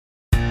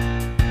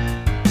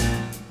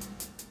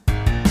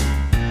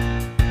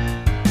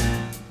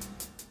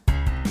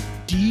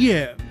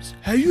DMs,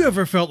 have you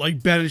ever felt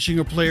like banishing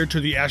a player to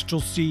the astral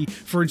sea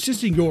for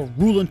insisting your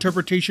rule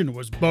interpretation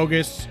was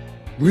bogus?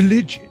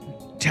 Religion,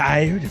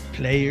 tired of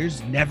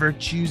players never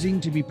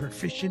choosing to be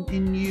proficient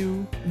in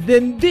you?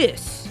 Then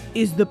this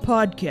is the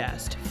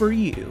podcast for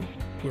you.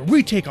 Where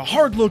we take a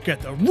hard look at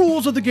the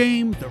rules of the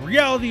game, the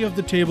reality of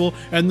the table,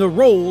 and the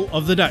roll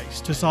of the dice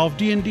to solve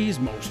D&D's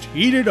most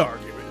heated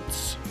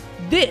arguments.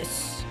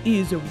 This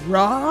is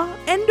Raw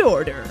and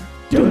Order.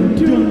 Dun,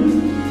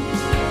 dun.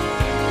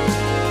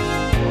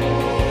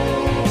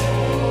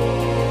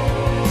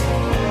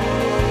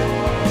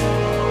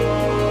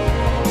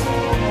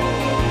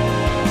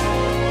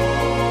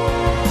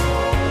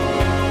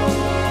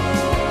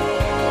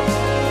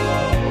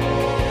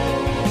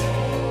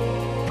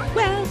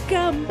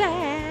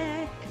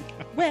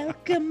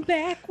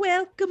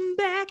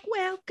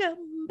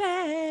 Welcome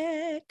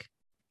back.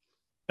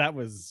 That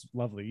was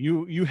lovely.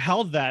 You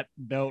held that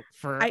note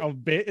for a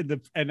bit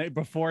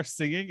before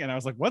singing, and I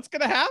was like, "What's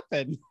gonna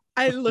happen?"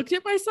 I looked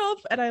at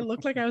myself, and I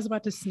looked like I was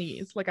about to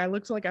sneeze. Like I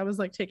looked like I was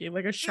like taking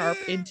like a sharp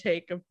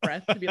intake of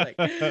breath to be like,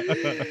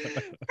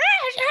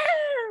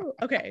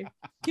 okay.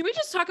 Can we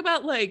just talk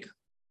about like?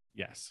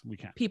 Yes, we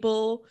can.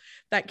 People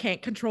that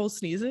can't control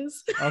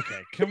sneezes.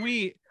 Okay, can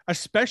we?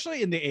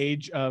 Especially in the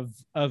age of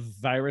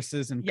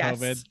viruses and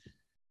COVID,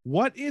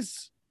 what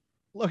is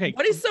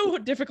so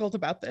difficult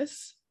about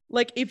this?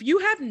 Like, if you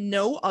have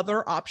no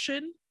other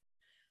option,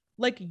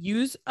 like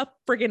use a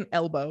friggin'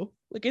 elbow.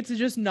 Like, it's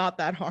just not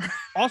that hard.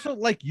 Also,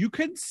 like, you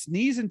can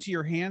sneeze into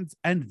your hands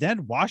and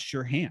then wash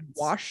your hands.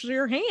 Wash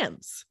your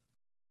hands.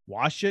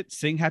 Wash it.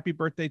 Sing happy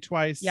birthday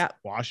twice. Yep.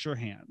 Wash your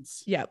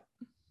hands. Yep.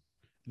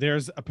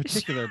 There's a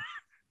particular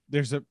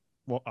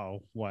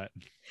what?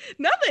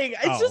 Nothing.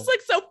 It's just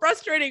like so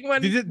frustrating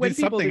when did people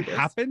something do this.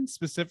 happen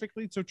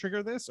specifically to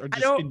trigger this, or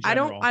just in I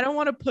general? don't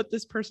want to put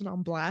this person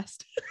on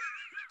blast.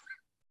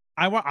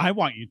 I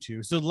want you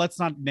to. So let's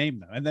not name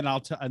them, and then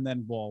and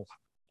then we'll.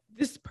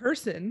 This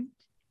person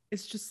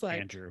is just like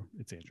Andrew.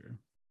 It's Andrew.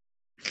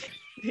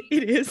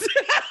 It is.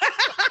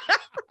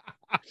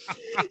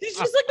 He's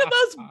just like the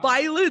most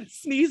violent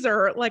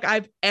sneezer like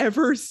I've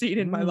ever seen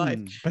in my life.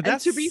 But and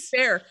to be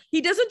fair,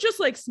 he doesn't just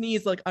like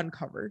sneeze like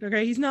uncovered.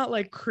 Okay, he's not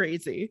like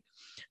crazy,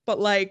 but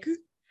like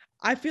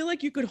I feel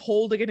like you could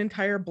hold like an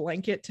entire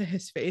blanket to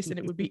his face and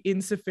it would be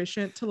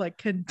insufficient to like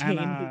contain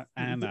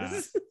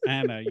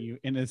Anna, you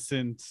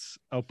innocent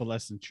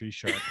opalescent tree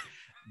shark.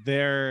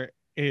 There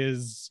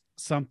is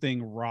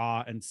something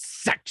raw and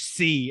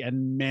sexy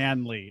and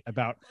manly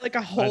about like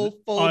a whole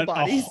full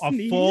body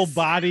a full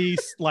body,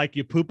 like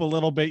you poop a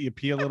little bit, you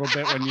pee a little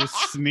bit when you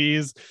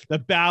sneeze, the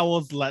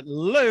bowels let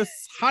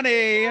loose,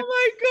 honey. Oh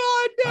my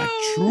god, no.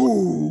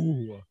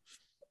 True.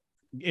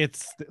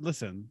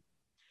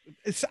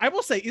 I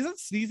will say, isn't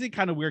sneezing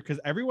kind of weird because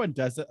everyone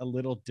does it a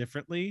little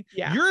differently?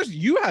 Yeah.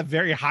 You have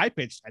very high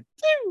pitched.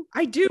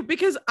 I do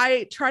because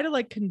I try to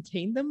like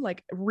contain them,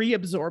 like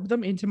reabsorb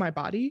them into my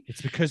body.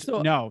 It's because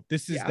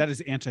that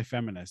is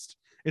anti-feminist.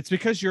 It's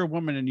because you're a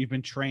woman and you've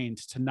been trained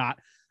to not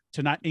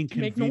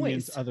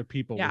inconvenience other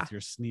people with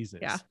your sneezes.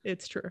 Yeah,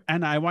 it's true.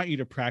 And I want you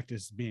to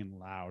practice being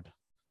loud.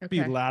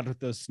 Okay. Be loud with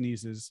those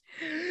sneezes.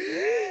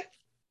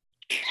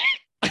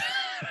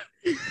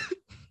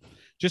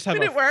 Just have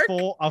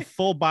a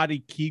full body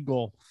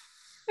Kegel.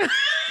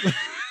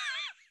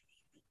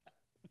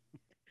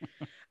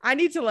 I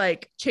need to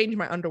like change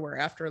my underwear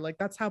after. Like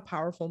that's how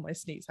powerful my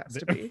sneeze has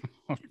to be.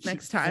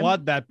 Next time.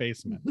 Flood that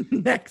basement.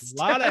 Next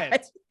Flood time.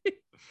 it.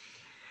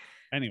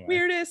 Anyway.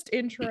 Weirdest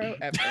intro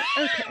ever.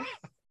 Okay.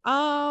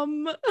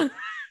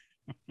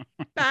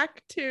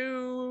 Back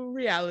to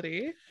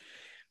reality.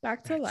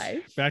 Back to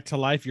life. Back to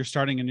life. You're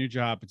starting a new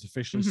job. It's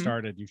officially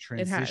started. You've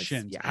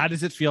transitioned. How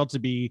does it feel to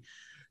be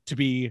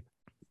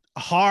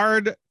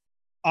hard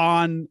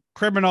on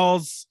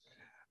criminals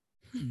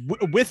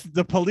with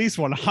the police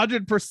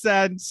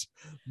 100%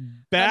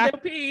 back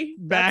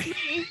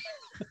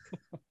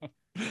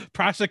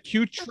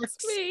prosecutrix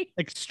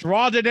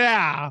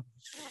extraordinaire?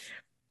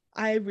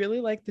 I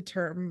really like the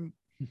term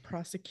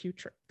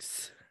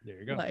prosecutrix. There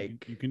you go.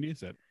 Like you can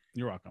use it.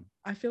 You're welcome.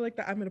 I feel like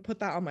that I'm going to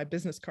put that on my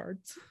business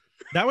cards.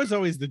 That was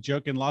always the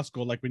joke in law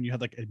school, like when you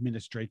had like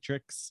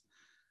administratrix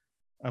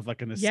of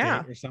like an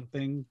estate or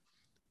something.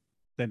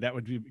 Then that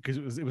would be because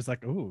it was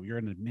like, oh, you're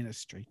an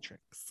administratrix.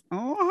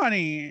 Oh,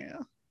 honey.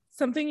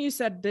 Something you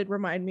said did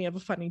remind me of a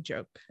funny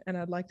joke, and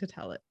I'd like to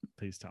tell it.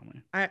 Please tell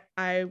me.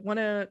 I want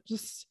to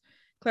just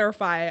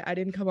clarify. I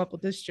didn't come up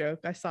with this joke.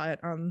 I saw it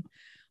on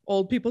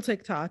Old People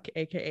TikTok,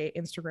 aka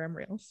Instagram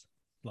Reels.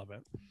 Love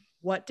it.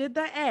 What did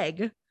the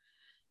egg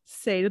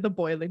say to the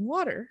boiling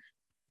water?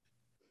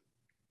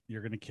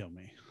 You're gonna kill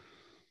me.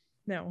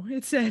 No,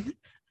 it said,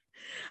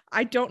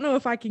 I don't know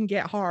if I can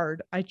get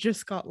hard. I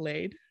just got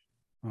laid.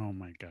 Oh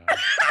my god.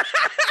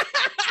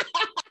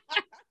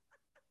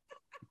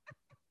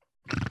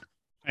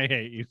 I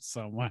hate you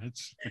so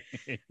much.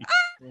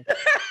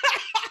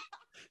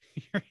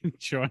 You're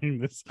enjoying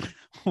this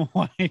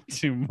way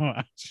too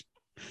much.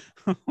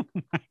 Oh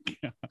my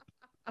god.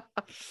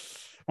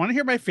 Want to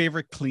hear my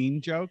favorite clean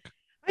joke?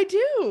 I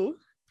do.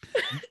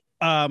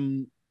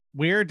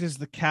 Where does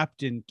the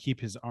captain keep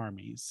his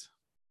armies?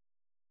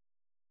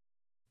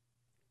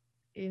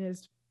 In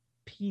his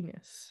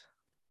penis.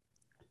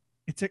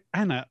 It's a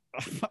Anna.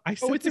 I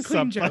said It's a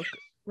clean joke,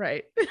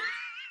 right?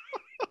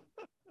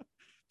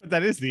 But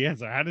that is the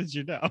answer. How did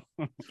you know?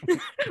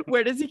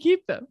 Where does he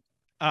keep them?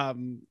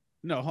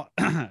 No.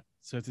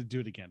 So I have to do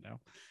it again now.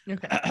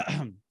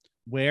 Okay.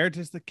 Where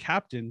does the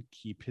captain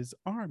keep his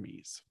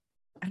armies?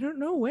 I don't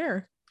know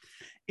where.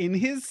 In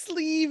his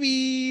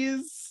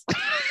sleeveys.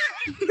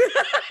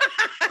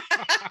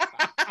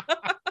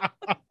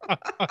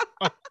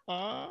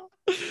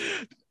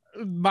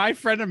 My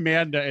friend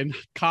Amanda in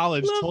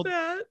college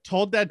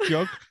told that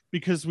joke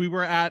because we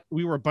were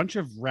a bunch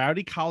of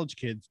rowdy college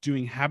kids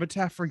doing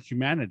Habitat for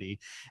Humanity.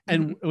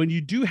 And when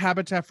you do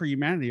Habitat for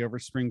Humanity over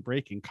spring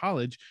break in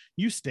college,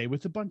 you stay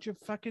with a bunch of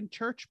fucking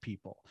church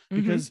people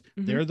because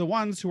they're the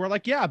ones who are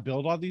like, yeah,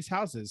 build all these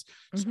houses.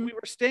 So we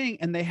were staying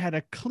and they had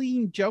a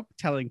clean joke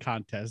telling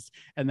contest.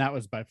 And that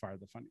was by far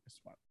the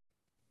funniest one.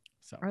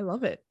 So I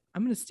love it.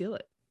 I'm going to steal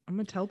it. I'm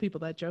going to tell people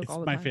that joke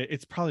all the time.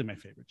 It's probably my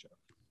favorite joke.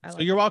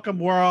 So you're welcome,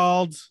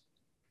 world.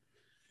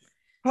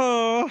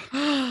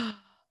 Oh.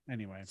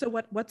 Anyway. So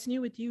what's new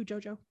with you,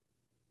 Jojo?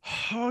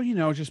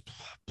 Oh, just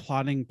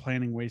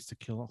planning ways to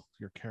kill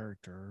your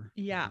character.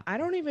 Yeah, I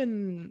don't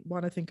even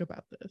want to think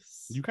about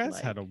this. You guys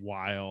had a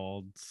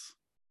wild.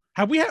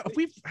 Have we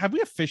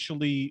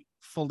officially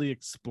fully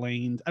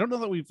explained? I don't know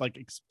that we've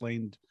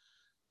explained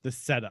the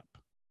setup.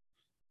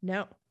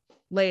 No,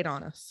 lay it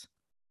on us.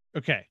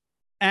 Okay,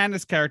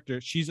 Anna's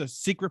character, she's a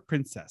secret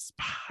princess.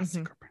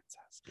 Secret princess.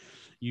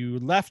 You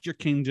left your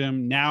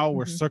kingdom. Now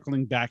we're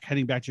circling back,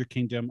 heading back to your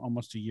kingdom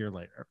almost a year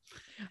later.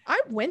 I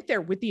went there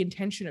with the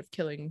intention of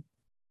killing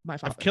my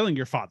father. Of killing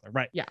your father,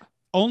 right? Yeah.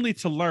 Only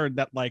to learn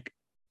that,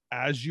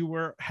 as you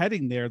were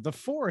heading there, the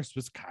forest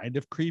was kind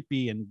of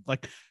creepy and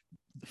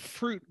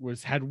fruit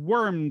had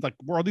worms,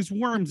 were all these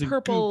worms,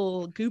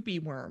 purple and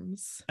goopy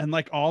worms. And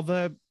all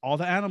the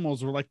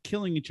animals were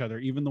killing each other,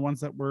 even the ones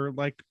that were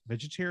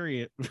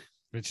vegetarian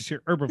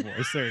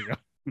herbivores. There you go.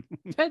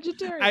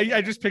 Vegetarian.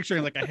 I just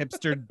picturing a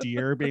hipster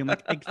deer being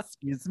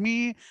excuse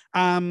me, is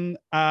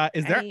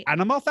there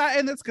animal fat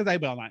in this? Because I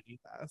will not eat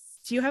this.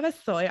 Do you have a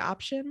soy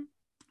option?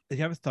 Do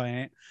you have a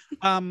soy?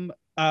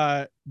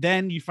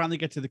 Then you finally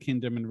get to the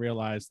kingdom and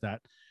realize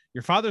that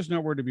your father's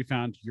nowhere to be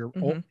found.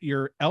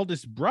 Your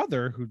eldest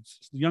brother, who's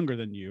younger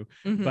than you,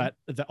 but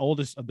the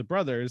oldest of the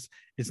brothers,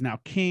 is now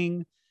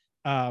king.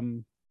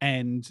 And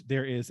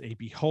there is a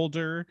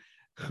beholder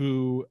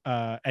who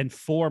and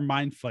 4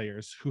 mind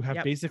flayers who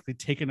have basically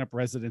taken up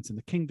residence in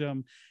the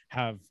kingdom,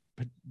 have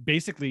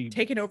basically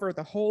taken over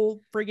the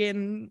whole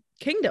friggin'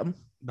 kingdom,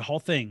 the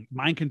whole thing,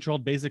 mind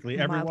controlled basically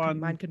everyone.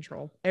 Mind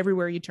control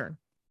everywhere you turn.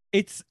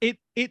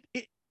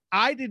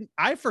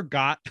 I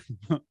forgot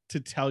to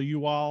tell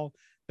you all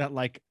that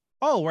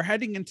we're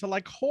heading into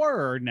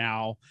horror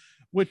now,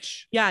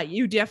 which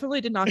you definitely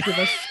did not give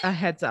us a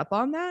heads up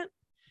on that.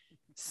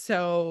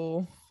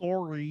 So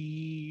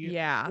sorry.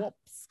 Yeah. Whoops.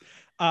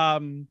 I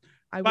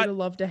would have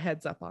loved a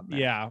heads up on that.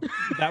 Yeah,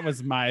 that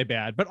was my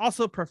bad, but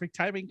also perfect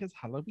timing because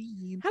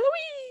Halloween.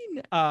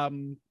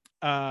 And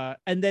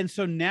then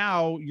so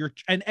now you're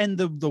and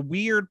the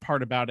weird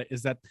part about it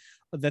is that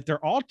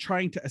they're all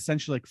trying to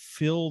essentially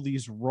fill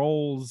these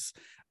roles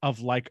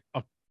of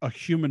a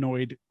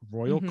humanoid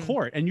royal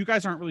court, and you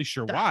guys aren't really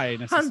sure why.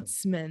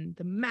 Huntsman,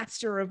 the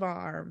master of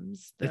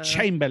arms, the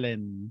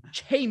chamberlain.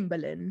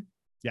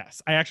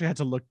 Yes, I actually had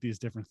to look these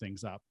different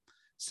things up.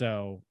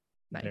 So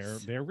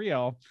nice. They're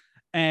real.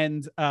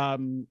 And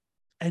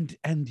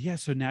yeah,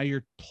 so now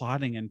you're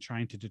plotting and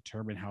trying to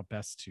determine how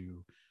best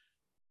to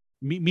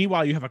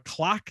meanwhile you have a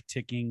clock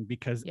ticking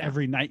because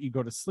every night you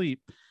go to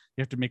sleep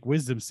you have to make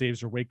wisdom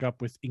saves or wake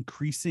up with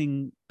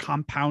increasing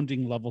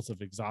compounding levels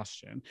of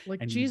exhaustion.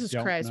 Jesus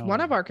Christ, one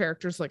of our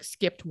characters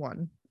skipped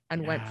one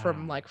and went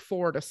from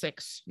 4 to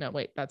 6. No,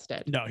 wait, that's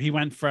dead. No, he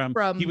went from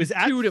he was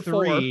at 2 to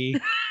 3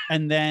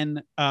 and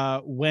then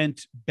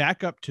went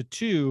back up to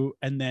 2,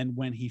 and then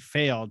when he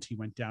failed he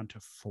went down to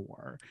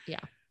 4.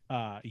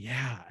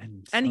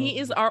 And he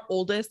is our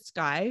oldest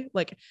guy,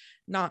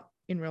 not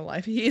in real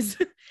life.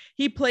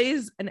 He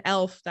plays an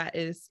elf that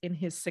is in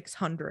his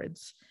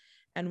 600s,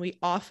 and we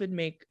often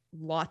make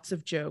lots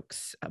of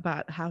jokes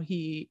about how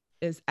he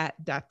is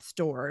at death's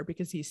door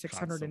because he's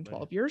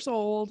 612 years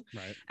old.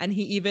 Right. And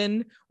he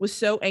even was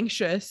so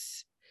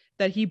anxious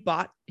that he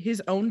bought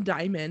his own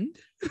diamond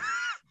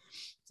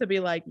to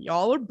be like,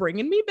 y'all are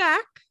bringing me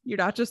back. You're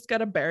not just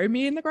gonna bury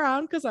me in the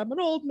ground because I'm an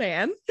old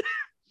man.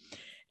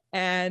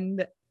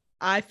 And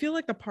I feel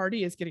like the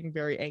party is getting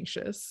very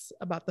anxious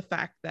about the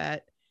fact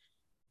that,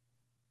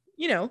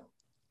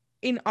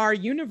 in our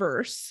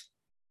universe,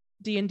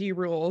 D&D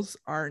rules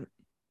aren't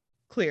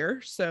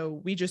clear.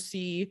 So we just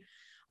see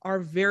our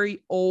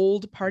very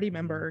old party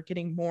member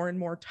getting more and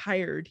more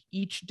tired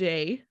each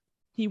day.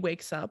 He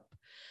wakes up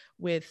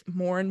with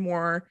more and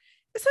more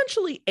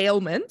essentially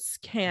ailments,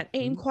 can't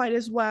aim quite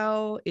as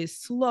well, is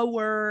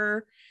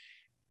slower.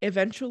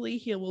 Eventually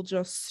he will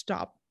just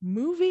stop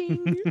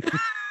moving.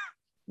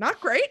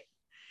 Not great.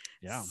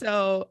 Yeah.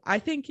 So I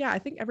think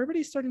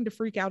everybody's starting to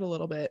freak out a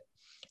little bit.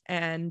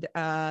 And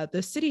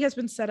the city has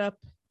been set up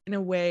in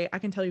a way, I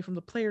can tell you from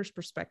the player's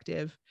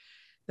perspective,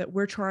 that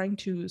we're trying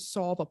to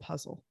solve a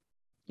puzzle.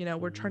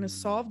 We're trying to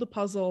solve the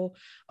puzzle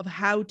of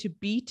how to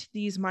beat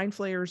these mind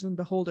flayers and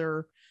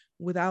beholder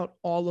without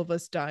all of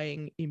us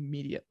dying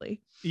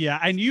immediately. Yeah,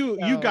 and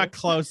you got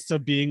close to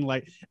being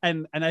like,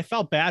 and I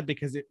felt bad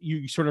because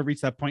you sort of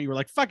reached that point. You were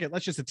like, "Fuck it,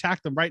 let's just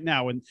attack them right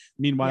now." And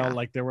meanwhile,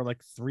 like there were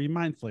like 3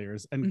 mind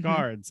flayers and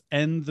guards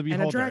and the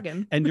beholder and a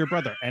dragon and your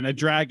brother and a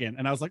dragon.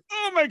 And I was like,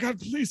 "Oh my god,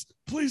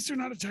 please do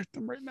not attack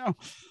them right now."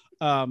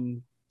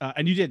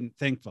 And you didn't,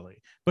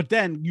 thankfully. But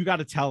then you got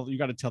to tell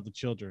the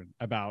children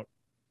about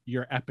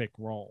your epic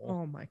role.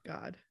 Oh my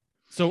god!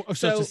 So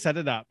to set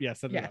it up,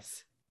 set it up.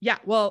 Yeah,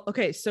 well,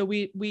 okay, so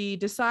we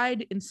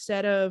decide,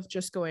 instead of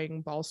just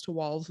going balls to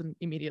walls and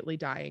immediately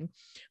dying,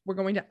 we're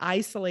going to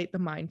isolate the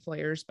mind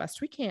flayers best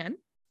we can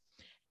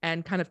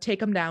and kind of take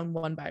them down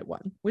one by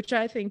one, which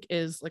I think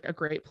is like a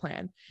great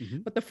plan.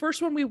 But the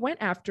first one we went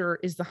after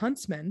is the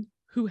huntsman,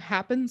 who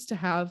happens to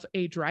have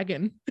a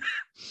dragon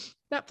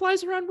that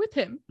flies around with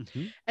him.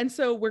 And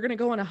so we're going to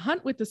go on a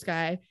hunt with this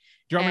guy.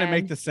 Do you want me to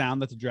make the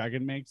sound that the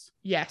dragon makes?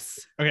 Yes.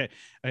 Okay,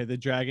 the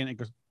dragon, it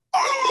goes...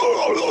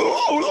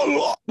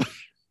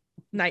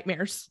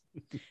 Nightmares.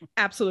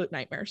 Absolute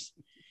nightmares.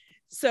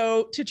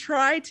 So to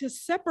try to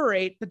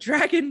separate the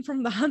dragon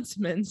from the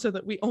huntsman so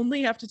that we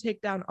only have to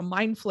take down a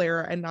mind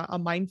flayer and not a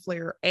mind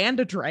flayer and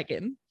a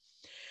dragon,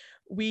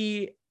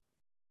 we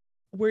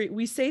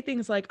say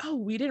things like, "Oh,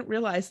 we didn't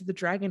realize that the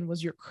dragon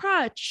was your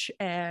crutch,"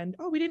 and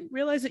 "Oh, we didn't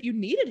realize that you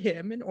needed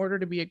him in order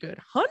to be a good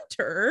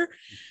hunter."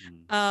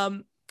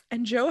 And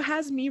Joe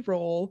has me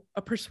roll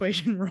a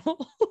persuasion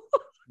roll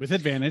with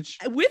advantage.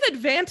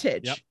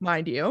 Yep.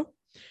 Mind you.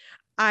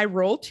 I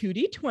roll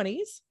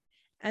 2d20s,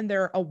 and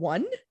they're a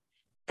 1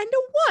 and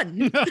a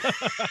 1.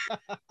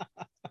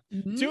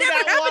 Never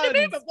happened to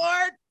me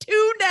before.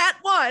 2 nat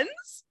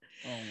 1s.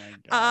 Oh my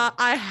god.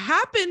 I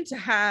happen to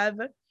have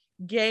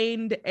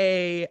gained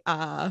a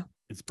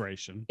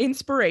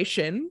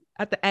inspiration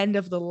at the end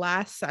of the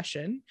last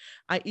session.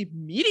 I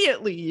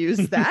immediately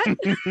use that.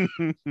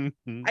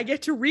 I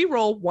get to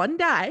re-roll 1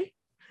 die.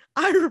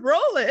 I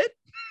roll it.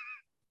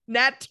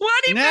 Nat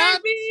 20,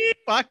 baby!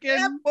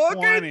 Fucking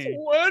 20.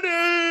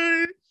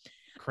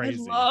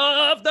 Crazy. I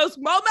love those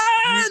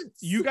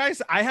moments. You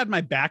guys, I had my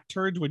back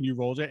turned when you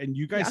rolled it, and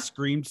you guys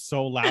screamed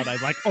so loud. I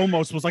like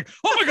almost was like,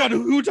 "Oh my god,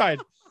 who died?"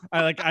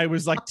 I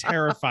was like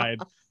terrified.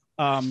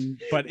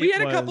 But we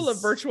had a couple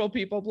of virtual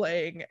people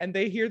playing, and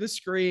they hear the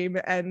scream,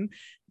 and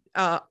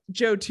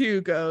Joe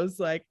too goes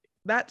like,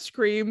 "That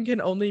scream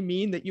can only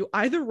mean that you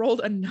either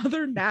rolled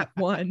another nat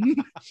 1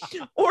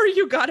 or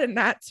you got a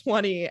nat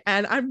 20.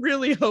 And I'm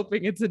really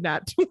hoping it's a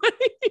nat 20.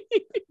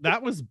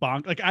 That was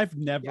bonk. Like I've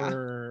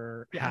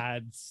never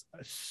had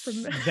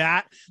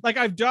that. Like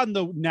I've done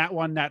the nat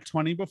 1, nat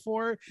 20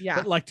 before. Yeah.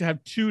 But like to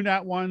have 2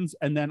 nat 1s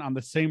and then on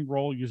the same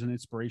roll use an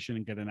inspiration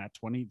and get a nat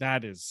 20.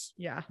 That is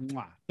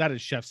that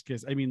is chef's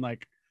kiss. I mean,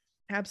 like,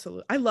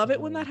 absolutely. I love it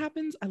when that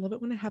happens. I love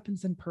it when it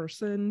happens in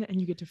person and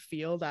you get to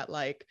feel that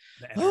like,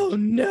 oh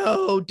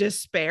no,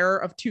 despair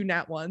of 2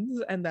 nat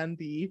 1s and then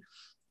the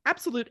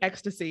absolute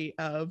ecstasy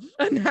of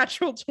a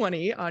natural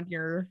 20 on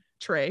your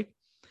tray.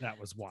 That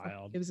was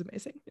wild. It was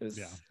amazing. It was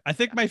I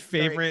think my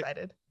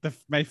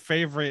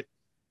favorite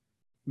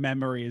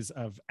memories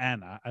of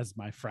Anna as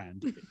my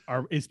friend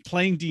is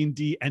playing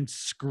D&D and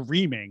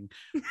screaming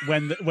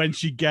when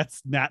she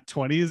gets nat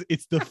 20s.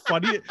 It's the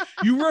funniest.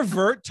 You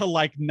revert to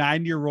like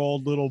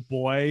 9-year-old little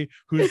boy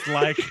who's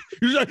like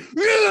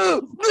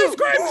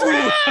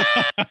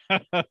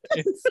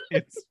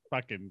it's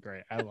fucking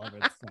great. I love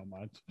it so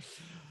much.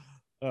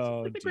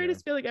 Oh, it's the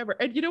greatest feeling ever.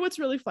 And you know what's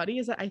really funny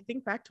is that I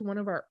think back to one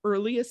of our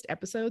earliest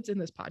episodes in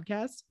this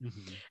podcast,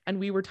 and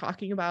we were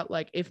talking about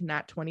like if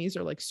nat 20s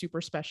are like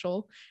super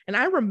special. And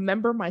I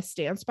remember my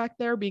stance back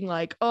there being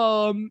like,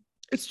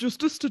 it's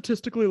just as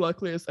statistically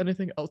likely as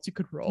anything else you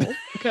could roll.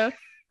 Okay.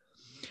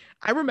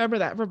 I remember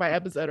that from my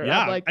episode. And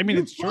I'm like, I mean,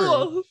 it's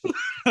true.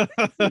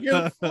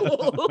 You're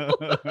full.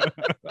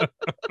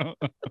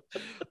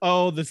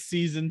 Oh, the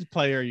seasoned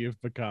player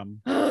you've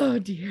become. Oh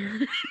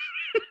dear.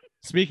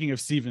 Speaking of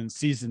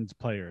seasoned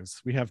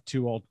players, we have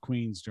 2 old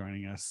queens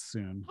joining us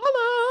soon.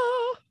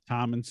 Hello,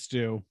 Tom and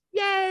Stu.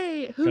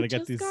 Yay! Who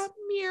just got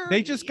married?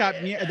 They just got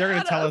married. They're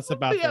going to tell us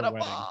about their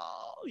wedding.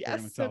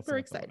 Yes, super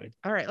excited.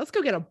 All right, let's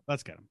go get them.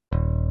 Let's get them.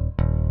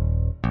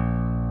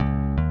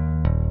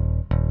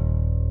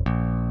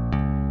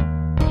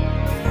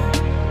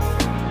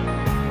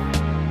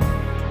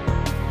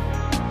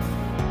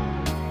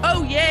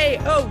 Oh yay!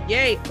 Oh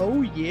yay!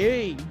 Oh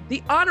yay!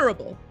 The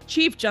Honorable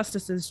Chief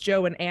Justices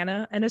Joe and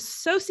Anna and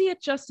Associate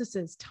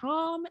Justices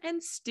Tom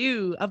and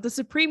Stu of the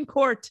Supreme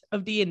Court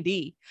of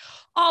D&D.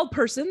 All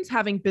persons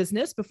having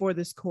business before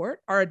this court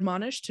are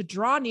admonished to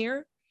draw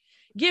near,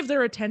 give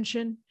their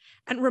attention,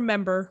 and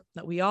remember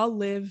that we all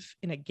live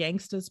in a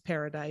gangsta's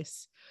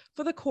paradise,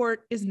 for the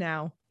court is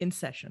now in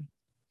session.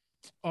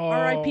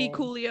 R.I.P.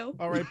 Coolio.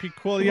 R.I.P.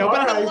 Coolio.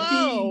 But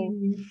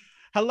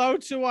hello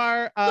to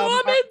our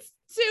comments.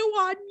 2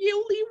 on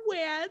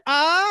Newlywed.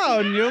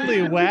 Oh,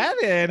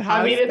 newlywed.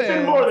 I mean, it's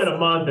been more than a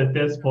month at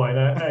this point.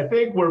 I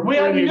think we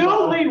are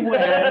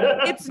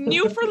newlywed. It's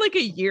new for like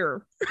a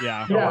year.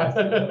 Yeah.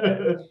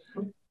 Yeah.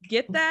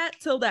 Get that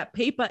till that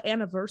paper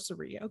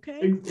anniversary,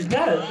 okay?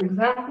 Yes,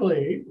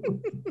 exactly.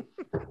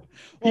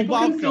 People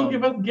can still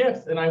give us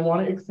gifts, and I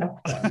want to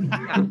accept them.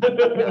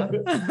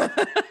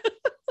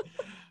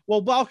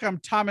 Well, welcome,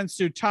 Tom and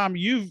Stu. Tom,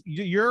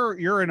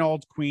 you're an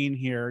old queen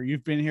here.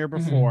 You've been here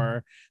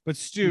before, but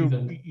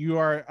Stu, you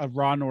are a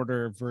Raw and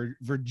Order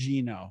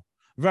Vergine.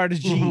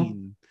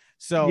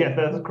 So yes,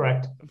 that's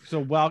correct. So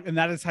and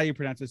that is how you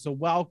pronounce it. So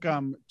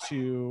welcome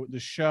to the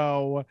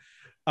show.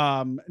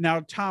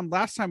 Now, Tom,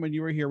 last time when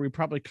you were here, we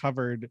probably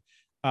covered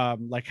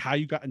like how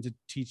you got into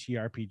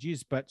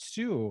TTRPGs. But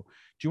Stu,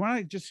 do you want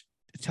to just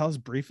tell us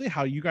briefly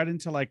how you got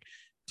into like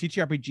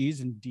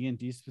TTRPGs and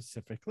D&D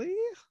specifically?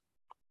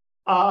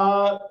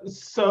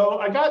 So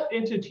I got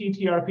into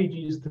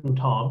TTRPGs through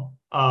Tom.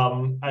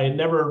 I had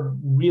never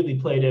really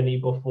played any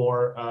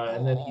before,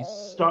 and then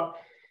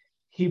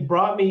he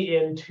brought me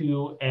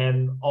into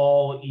an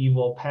all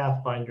evil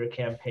Pathfinder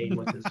campaign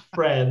with his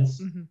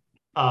friends.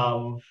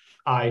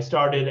 I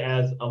started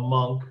as a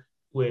monk,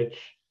 which,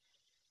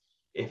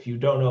 if you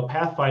don't know,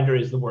 Pathfinder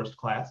is the worst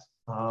class.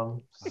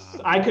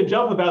 I could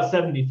jump about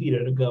 70 feet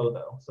at a go,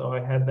 though, so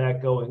I had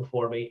that going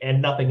for me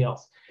and nothing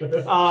else.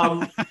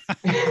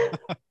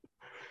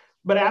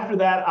 But after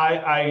that,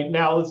 I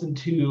now listen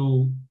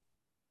to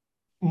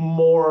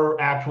more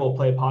actual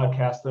play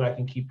podcasts that I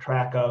can keep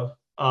track of.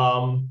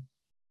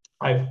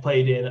 I've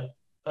played in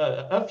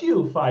a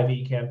few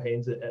 5e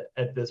campaigns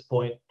at this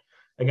point.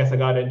 I guess I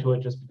got into it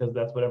just because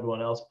that's what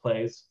everyone else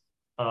plays.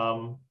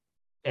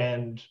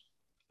 And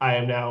I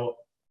am now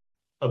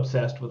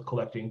obsessed with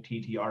collecting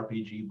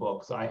TTRPG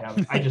books.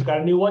 I just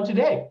got a new one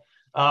today.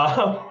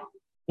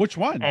 Which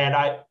one? And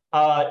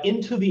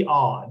Into the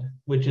Odd,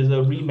 which is a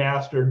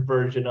remastered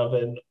version of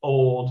an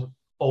old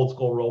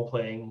school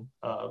role-playing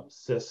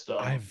system.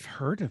 I've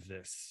heard of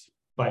this.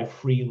 By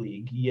Free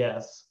League,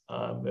 yes.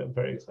 I'm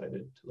very excited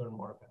to learn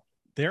more about it.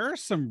 There are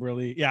some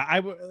really,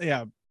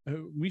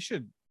 we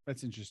should,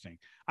 that's interesting.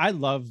 I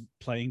love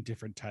playing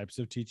different types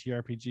of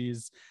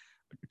TTRPGs.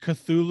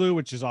 Cthulhu,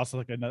 which is also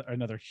like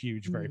another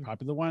huge, very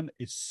popular one,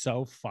 is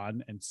so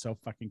fun and so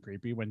fucking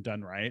creepy when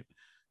done right.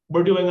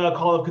 We're doing a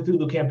Call of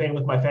Cthulhu campaign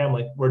with my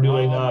family. We're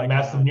doing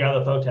Massive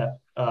Nyarlathotep.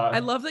 I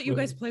love that you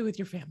guys play with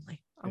your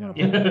family. I want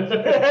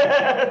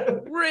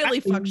to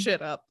really fuck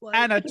shit up. Like.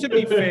 Anna, to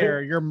be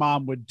fair, your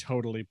mom would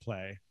totally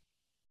play.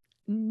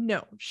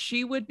 No,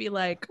 she would be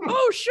like,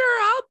 "Oh,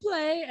 sure, I'll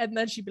play," and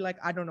then she'd be like,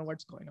 "I don't know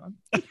what's going on."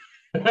 Okay,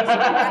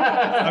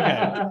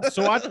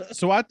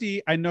 Swati,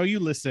 I know you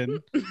listen.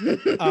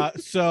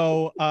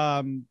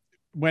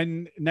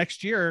 When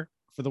next year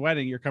for the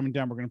wedding you're coming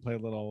down, we're gonna play a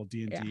little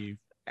D&D.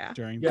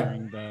 During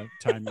the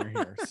time you're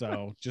here,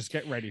 so just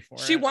get ready for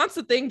it. She wants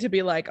the thing to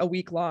be like a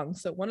week long,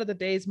 so one of the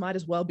days might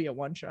as well be a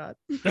one shot.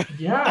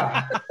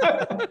 Yeah.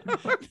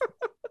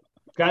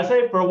 Gotta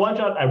say, for a one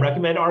shot, I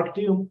recommend Arc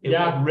Doom. It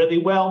went really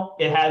well.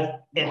 It has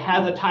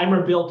a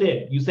timer built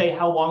in. You say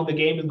how long the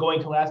game is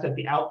going to last at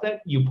the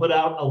outset. You put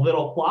out a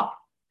little clock,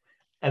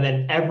 and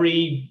then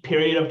every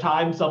period of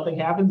time something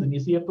happens, and you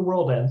see if the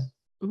world ends.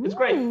 It's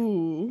great.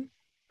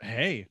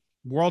 Hey.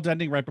 World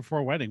ending right before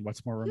a wedding.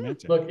 What's more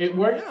romantic? Look, it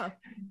worked,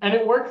 and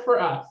it worked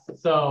for us.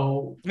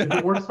 So if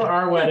it works for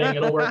our wedding,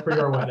 it'll work for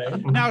your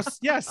wedding. Now,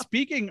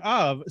 speaking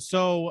of,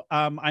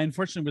 I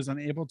unfortunately was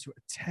unable to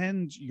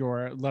attend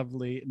your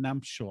lovely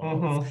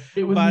nuptials.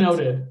 It was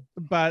noted.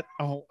 But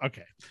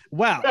okay.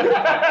 Well,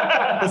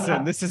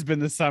 listen, this has been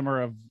the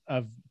summer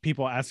of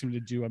people asking me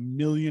to do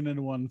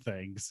 1,000,001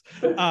 things.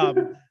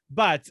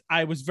 But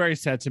I was very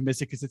sad to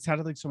miss it because it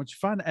sounded like so much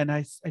fun. And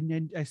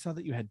then I saw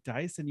that you had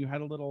dice and you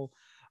had a little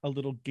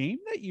game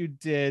that you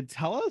did.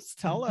 Tell the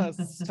children.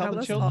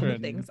 All the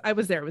things. I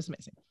was there. It was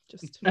amazing.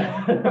 Just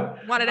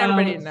wanted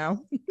everybody to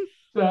know.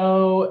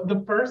 So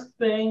the first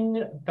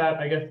thing that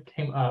I guess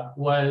came up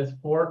was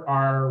for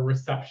our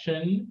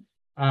reception.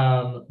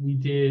 We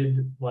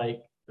did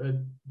like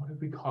what did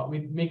we call it?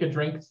 We make a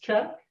drinks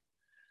check.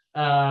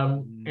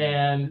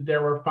 And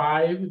there were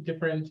 5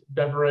 different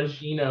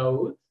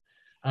beveraginos.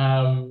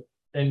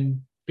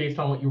 And based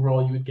on what you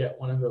roll, you would get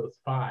one of those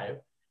 5,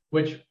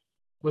 which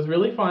was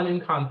really fun in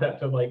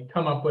concept of like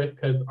come up with,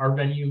 because our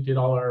venue did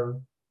all our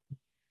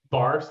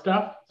bar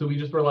stuff. So we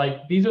just were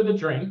like, these are the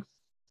drinks.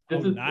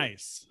 This is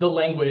nice. The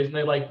language, and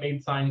they like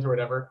made signs or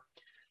whatever.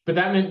 But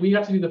that meant we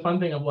got to do the fun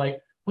thing of like,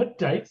 what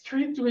dice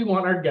trays do we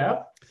want our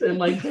guests? And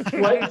like,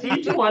 what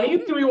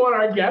D20s do we want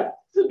our guests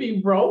to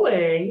be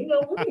rolling?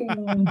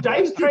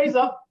 Dice trays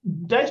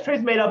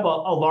made up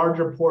a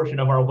larger portion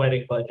of our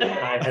wedding budget than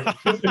I had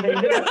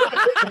anticipated.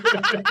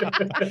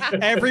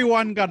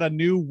 Everyone got a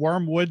new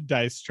wormwood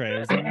dice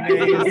tray.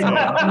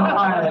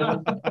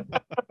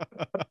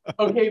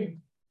 Okay,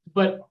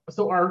 but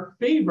so our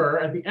favor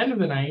at the end of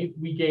the night,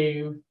 we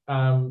gave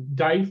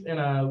dice and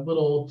a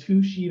little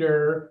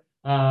 2-sheeter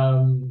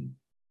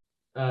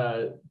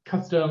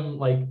custom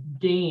like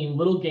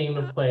little game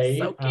to play.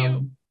 So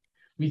cute.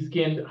 We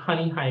skinned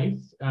Honey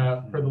Heist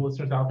for the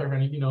listeners out there, if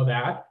any of you know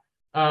that.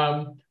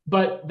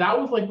 But that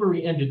was like where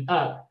we ended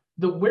up.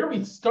 Where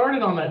we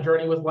started on that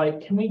journey was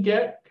like, can we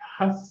get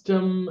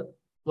custom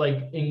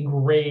like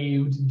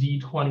engraved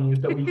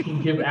D20s that we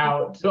can give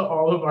out to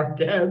all of our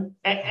guests?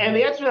 And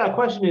the answer to that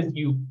question is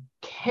you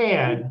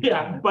can.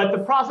 Yeah. But the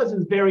process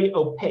is very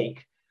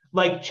opaque.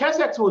 Like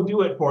ChessX will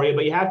do it for you,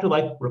 but you have to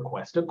like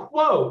request a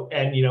quote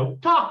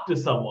and talk to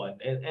someone.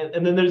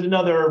 And then there's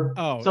another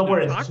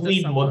somewhere in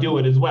Sweden will do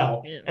it as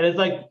well. Yeah. And it's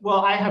like,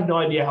 well, I have no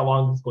idea how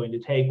long it's going to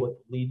take, what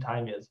the lead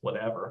time is,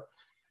 whatever.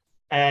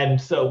 And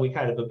so we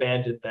kind of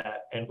abandoned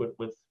that and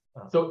with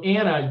so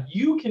Anna,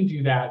 you can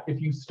do that if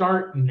you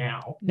start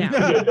now. Right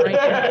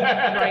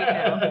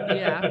now.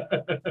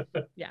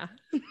 Yeah.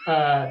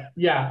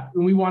 Yeah.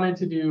 And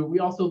we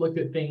also looked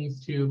at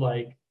things too,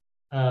 like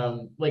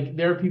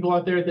there are people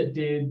out there that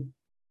did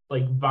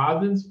like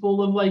vases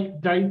full of like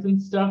dice and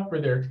stuff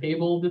for their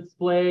table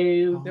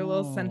displays. Their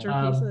little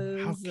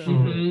centerpieces. How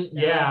cute.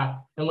 Yeah.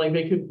 And like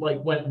they could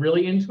like went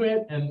really into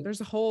it. And there's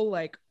a whole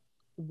like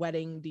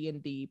wedding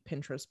D&D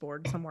Pinterest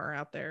board somewhere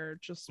out there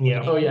just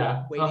waiting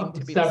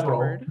to be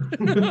discovered.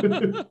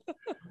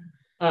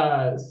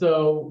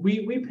 So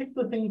we picked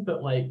the things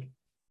that like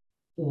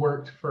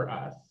worked for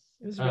us.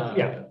 It was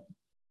really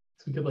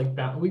so we could like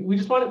that. We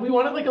just wanted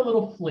like a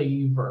little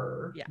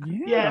flavor. Yeah,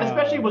 and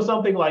especially with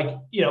something like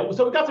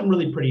so we got some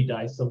really pretty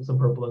dice, some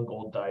purple and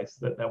gold dice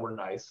that were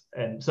nice.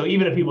 And so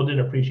even if people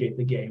didn't appreciate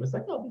the game, it's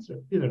like, oh,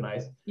 these are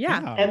nice.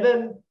 Yeah. And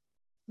then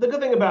the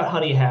good thing about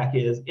Honey Hack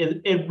is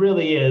it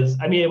really is.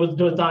 I mean, it was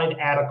designed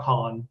at a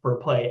con for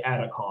play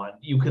at a con.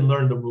 You can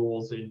learn the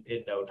rules in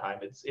no time.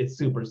 It's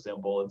super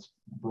simple. It's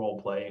role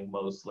playing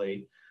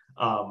mostly.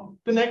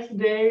 The next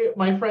day,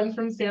 my friends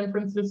from San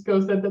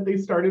Francisco said that they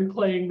started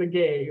playing the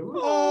game.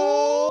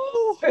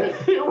 Oh,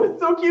 it was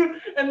so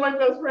cute. And my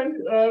best friend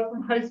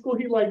from high school,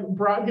 he like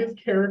brought his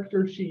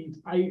character sheet.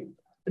 I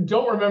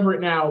don't remember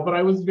it now, but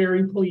I was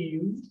very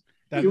pleased.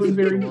 It was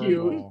very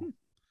cute.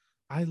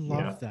 I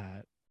love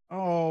that.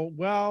 Oh,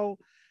 well,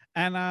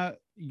 Anna,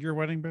 your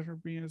wedding better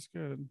be as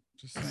good.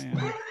 Just saying.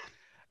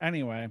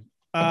 Anyway.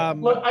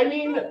 Look, I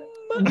mean,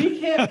 we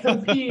can't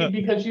compete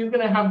because she's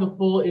going to have the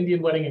full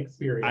Indian wedding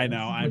experience. I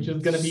know. Which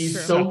is going to be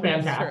so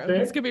fantastic.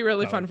 It's going to be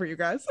really fun for you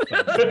guys. It's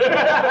going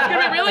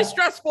to be really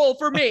stressful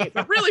for me,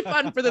 but really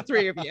fun for the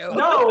three of you.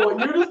 No,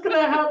 you're just going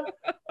to have...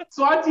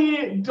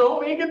 Swati,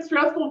 don't make it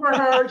stressful for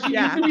her. She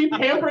needs to be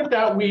pampered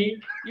that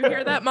week. You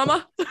hear that,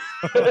 Mama?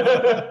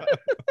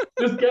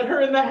 Just get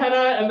her in the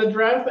henna and the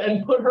dress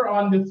and put her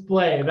on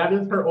display. That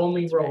is her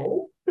only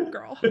role.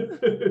 Girl.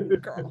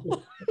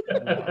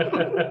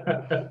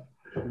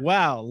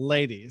 Well,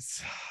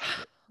 ladies,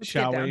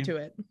 shall get down we? To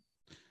it.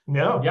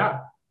 No.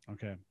 Yeah.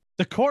 Okay.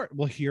 The court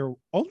will hear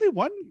only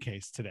one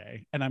case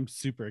today, and I'm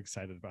super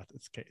excited about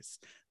this case.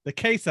 The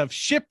case of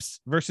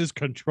ships versus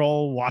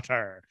control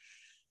water.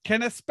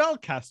 Can a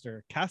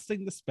spellcaster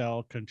casting the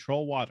spell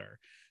Control Water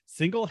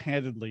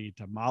single-handedly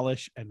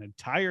demolish an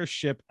entire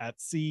ship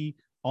at sea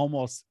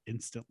almost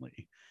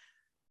instantly?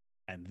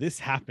 And this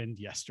happened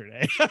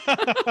yesterday.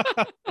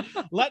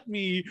 Let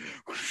me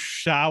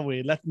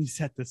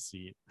set the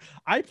scene.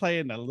 I play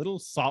in a little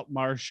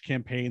Saltmarsh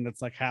campaign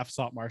that's like half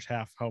Saltmarsh,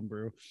 half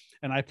homebrew.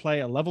 And I play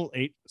a level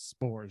 8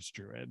 Spores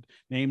druid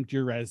named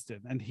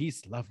Uresden. And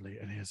he's lovely.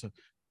 And he has a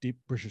deep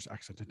British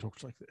accent and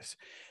talks like this.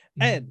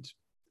 And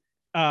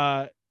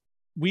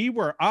we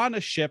were on a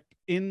ship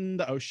in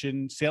the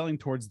ocean sailing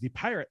towards the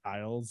Pirate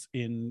Isles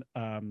in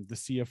the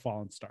Sea of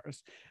Fallen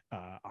Stars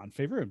on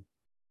Faerun,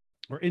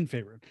 or in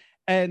Faerun.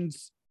 And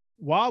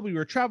while we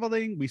were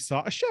traveling, we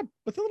saw a ship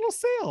with a little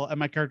sail, and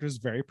my character is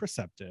very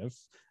perceptive.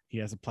 He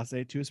has a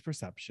 +8 to his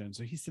perception.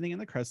 So he's sitting in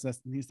the crow's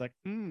nest and he's like,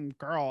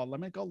 girl, let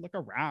me go look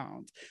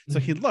around. So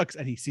he looks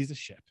and he sees a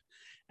ship,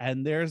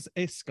 and there's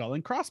a skull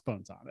and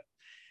crossbones on it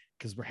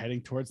because we're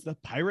heading towards the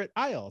Pirate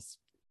Isles.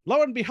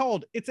 Lo and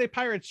behold, it's a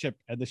pirate ship,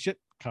 and the ship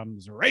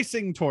comes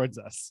racing towards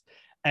us,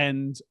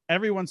 and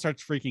everyone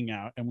starts freaking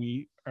out. And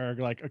we are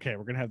like, okay,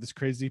 we're going to have this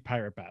crazy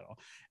pirate battle.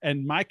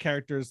 And my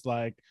character's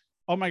like,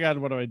 oh my God,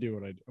 what do I do?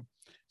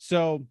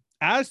 So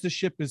as the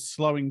ship is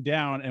slowing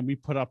down and we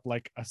put up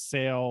like a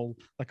sail,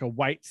 like a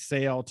white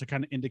sail to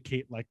kind of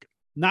indicate like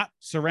not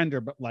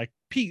surrender, but like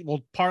Pete,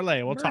 we'll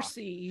parlay, we'll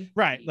Mercy. talk.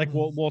 Right. Like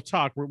we'll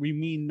talk where we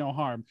mean no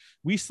harm.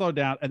 We slow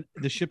down and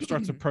the ship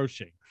starts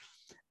approaching.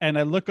 And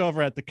I look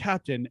over at the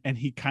captain and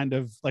he kind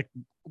of like,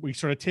 we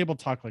sort of table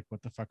talk, like,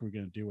 what the fuck are we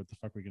going to do? What the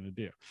fuck are we going to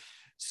do?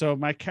 So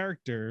my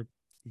character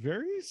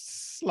very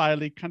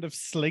slyly kind of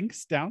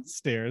slinks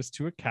downstairs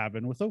to a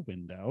cabin with a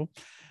window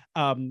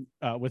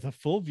with a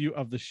full view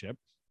of the ship.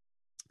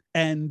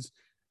 And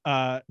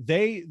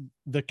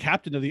the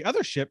captain of the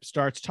other ship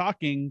starts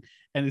talking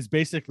and is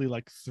basically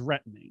like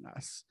threatening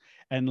us.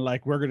 And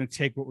like, we're going to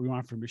take what we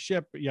want from your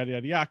ship, yada,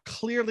 yada, yada,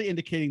 clearly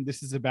indicating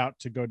this is about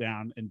to go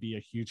down and be a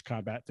huge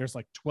combat. There's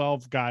like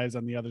 12 guys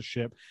on the other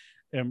ship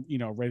and,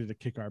 ready to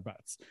kick our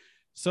butts.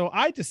 So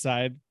I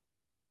decide,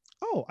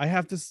 I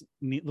have this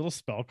neat little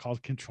spell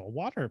called Control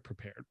Water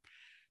prepared.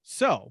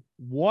 So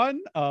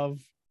one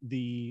of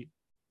the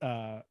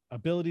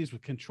abilities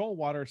with control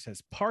water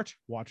says part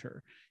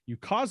water. You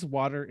cause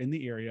water in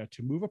the area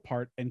to move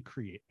apart and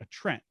create a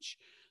trench.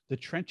 The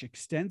trench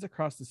extends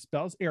across the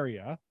spell's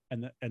area,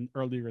 and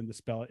earlier in the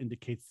spell it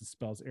indicates the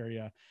spell's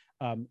area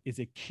is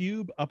a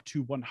cube up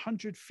to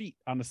 100 feet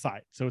on a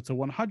side. So it's a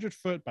 100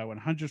 foot by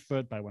 100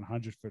 foot by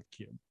 100 foot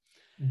cube.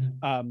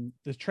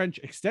 The trench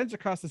extends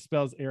across the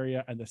spell's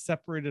area, and the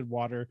separated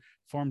water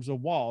forms a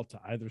wall to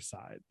either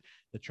side.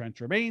 The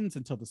trench remains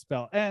until the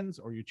spell ends,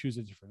 or you choose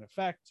a different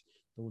effect.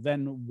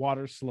 Then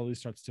water slowly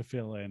starts to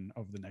fill in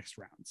over the next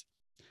rounds.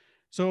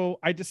 So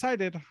I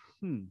decided,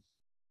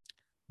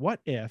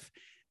 what if?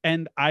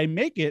 And I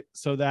make it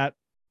so that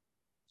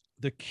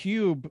the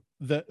cube,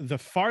 the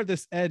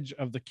farthest edge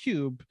of the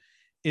cube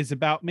is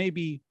about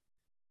maybe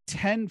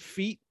 10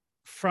 feet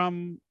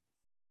from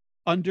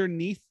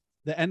underneath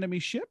the enemy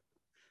ship,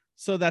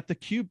 so that the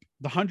cube,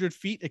 the 100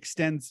 feet,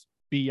 extends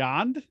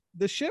beyond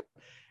the ship.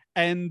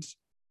 And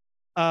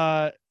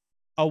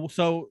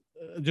so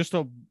just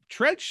a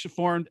trench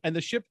formed, and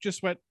the ship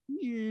just went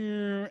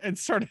and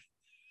started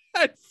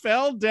and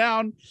fell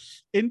down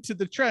into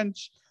the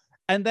trench.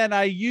 And then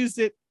I used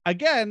it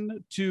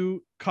again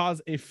to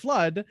cause a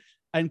flood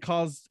and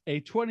caused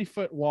a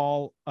 20-foot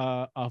wall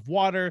of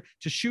water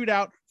to shoot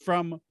out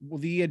from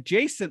the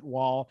adjacent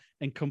wall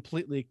and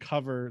completely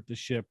cover the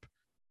ship,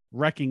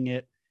 wrecking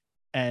it,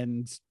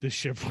 and the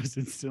ship was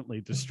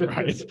instantly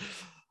destroyed.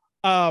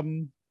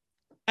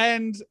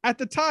 And at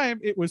the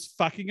time, it was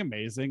fucking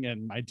amazing,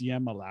 and my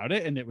DM allowed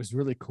it, and it was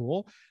really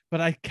cool.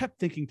 But I kept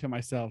thinking to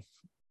myself,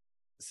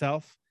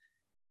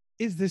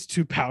 is this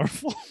too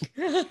powerful?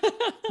 For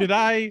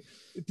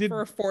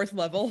a fourth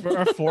level? For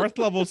a fourth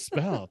level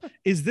spell.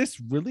 Is this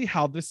really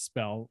how this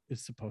spell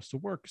is supposed to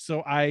work?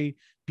 So I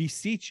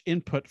beseech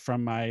input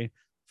from my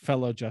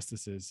fellow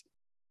justices.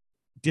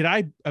 Did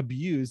I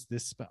abuse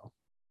this spell?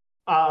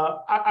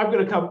 I'm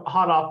going to come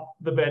hot off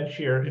the bench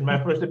here in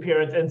my first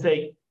appearance and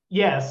say,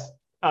 yes,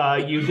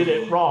 you did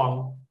it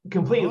wrong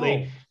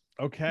completely.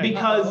 Oh, okay.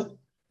 Because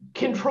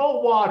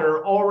control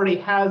water already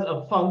has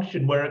a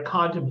function where it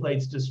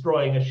contemplates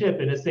destroying a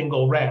ship in a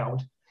single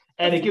round,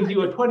 and it gives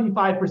you a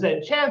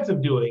 25% chance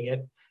of doing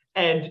it.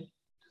 And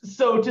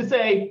so to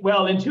say,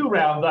 well, in 2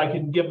 rounds, I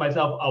can give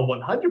myself a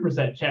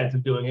 100% chance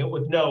of doing it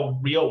with no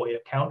real way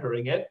of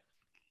countering it.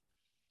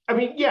 I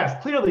mean, yes,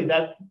 clearly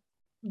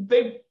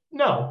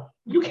no,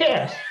 you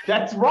can't.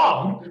 That's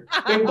wrong.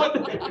 They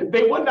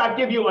would not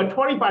give you a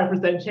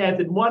 25% chance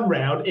in 1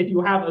 round if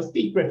you have a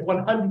secret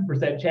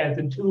 100% chance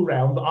in 2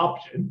 rounds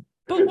option.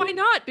 But why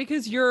not?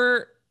 Because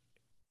you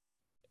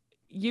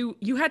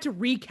had to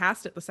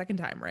recast it the second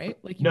time, right?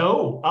 Like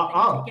no,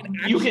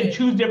 you can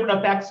choose different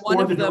effects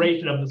for the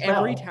duration of the spell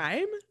every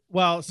time.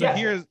 Well, so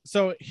yes.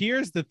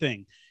 here's the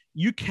thing.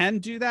 You can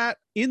do that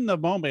in the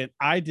moment.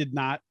 I did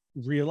not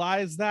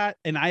realize that,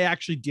 and I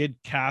actually did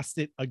cast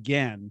it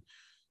again.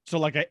 So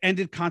like I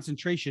ended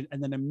concentration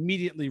and then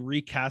immediately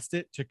recast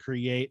it to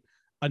create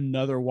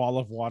another wall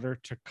of water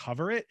to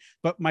cover it.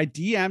 But my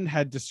DM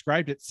had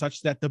described it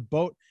such that the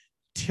boat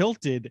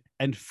tilted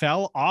and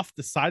fell off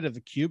the side of the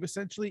cube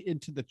essentially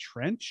into the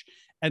trench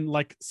and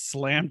like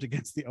slammed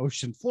against the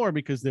ocean floor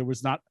because there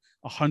was not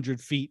 100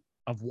 feet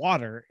of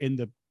water in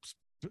the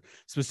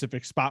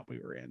specific spot we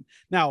were in.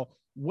 Now,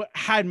 what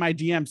had my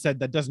DM said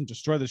that doesn't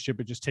destroy the ship,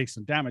 it just takes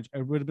some damage, I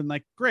would have been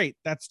like, great,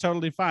 that's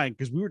totally fine,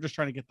 because we were just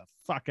trying to get the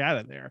fuck out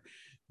of there.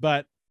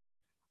 But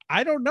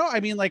I don't know.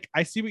 I mean, like,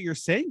 I see what you're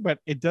saying, but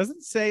it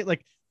doesn't say,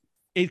 like,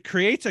 it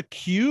creates a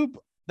cube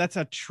that's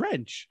a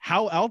trench.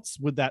 How else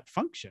would that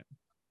function?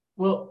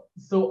 Well,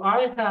 so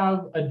I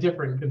have a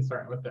different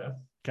concern with this.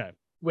 Okay.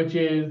 Which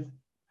is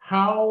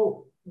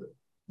how.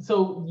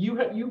 So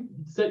you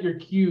set your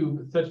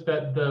cube such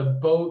that the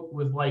boat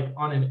was like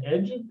on an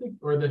edge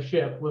of the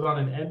ship was on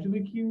an edge of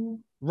the cube.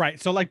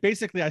 Right. So like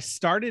basically I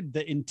started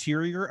the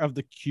interior of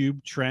the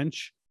cube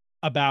trench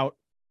about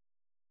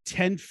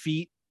 10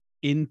 feet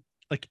in,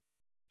 like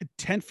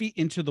 10 feet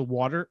into the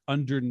water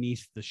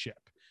underneath the ship.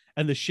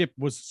 And the ship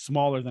was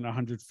smaller than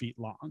 100 feet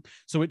long.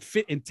 So it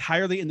fit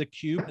entirely in the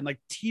cube and like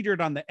teetered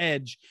on the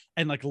edge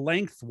and like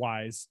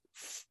lengthwise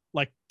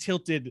like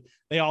tilted.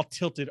 They all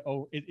tilted.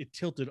 Oh, it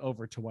tilted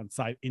over to one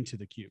side into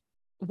the cube.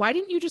 Why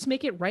didn't you just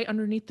make it right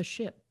underneath the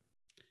ship?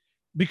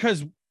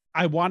 Because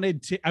I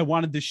wanted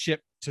the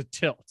ship to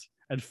tilt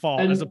and fall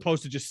as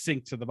opposed to just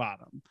sink to the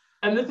bottom.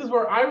 And this is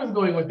where I was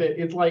going with it.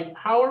 It's like,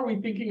 how are we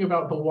thinking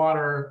about the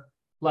water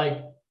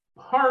like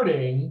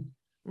parting,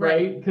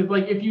 right? Because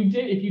like if you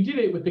did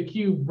it with the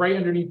cube right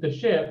underneath the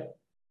ship,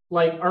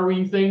 like, are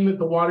we saying that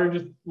the water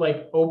just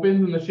like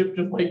opens and the ship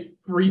just like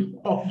free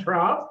fall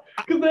drops?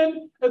 Because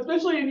then,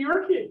 especially in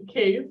your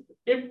case,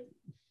 if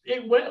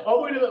it went all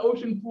the way to the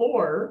ocean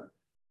floor,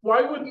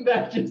 why wouldn't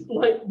that just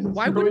like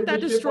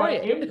destroy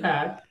it?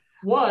 Impact?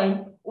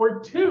 1 or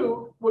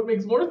 2. What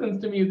makes more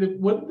sense to me is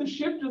wouldn't the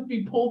ship just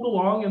be pulled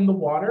along in the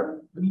water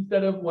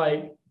instead of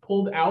like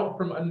pulled out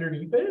from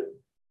underneath it?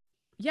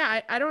 Yeah,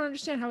 I don't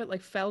understand how it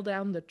like fell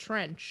down the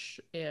trench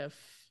if.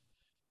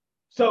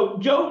 So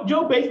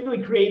Joe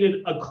basically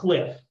created a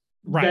cliff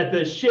that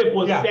the ship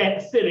was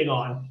sitting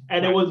on,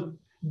 and it was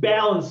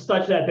balanced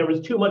such that there was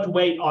too much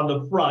weight on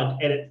the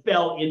front, and it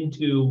fell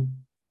into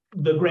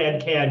the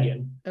Grand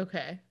Canyon.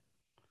 Okay.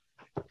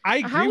 I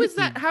agree How with is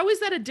that? you. How is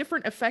that a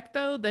different effect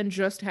though than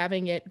just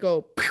having it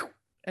go pew,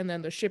 and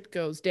then the ship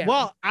goes down?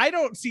 Well, I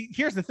don't see.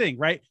 Here's the thing,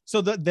 right?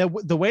 So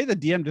the way the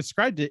DM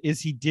described it is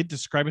he did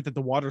describe it that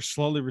the water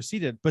slowly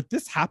receded, but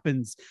this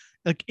happens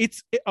like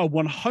it's a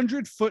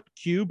 100-foot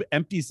cube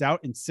empties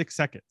out in 6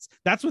 seconds.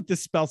 That's what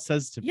this spell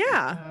says to me.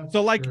 Yeah.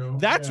 So like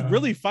that's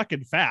really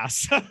fucking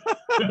fast.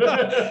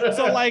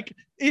 So like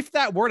if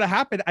that were to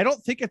happen, I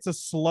don't think it's a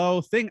slow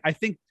thing. I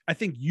think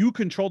you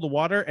control the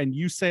water and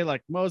you say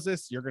like,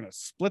 Moses, you're gonna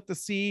split the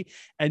sea,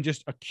 and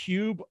just a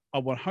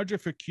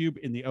 100-foot cube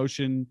in the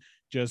ocean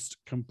just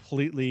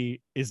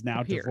completely is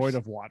now devoid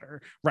of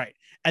water. Right.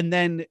 And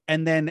then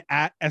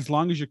as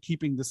long as you're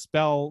keeping the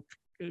spell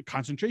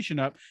concentration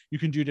up, you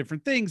can do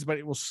different things, but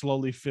it will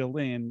slowly fill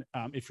in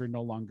if you're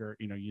no longer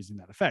using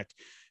that effect.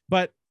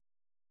 But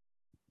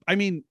I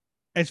mean,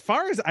 as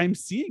far as I'm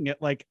seeing it,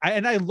 like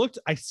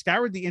I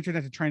scoured the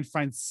internet to try and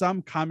find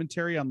some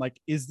commentary on like,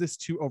 is this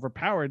too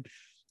overpowered?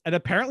 And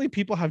apparently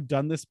people have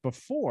done this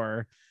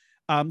before,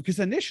 because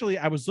initially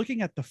I was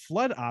looking at the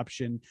flood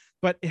option,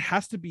 but it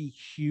has to be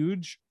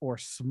huge or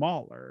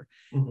smaller.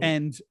 Mm-hmm.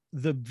 And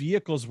the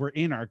vehicles we're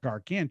in are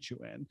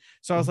gargantuan.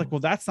 So I was like,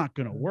 well, that's not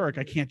going to work.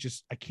 I can't.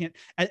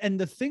 And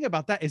the thing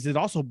about that is it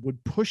also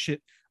would push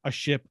a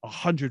ship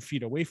 100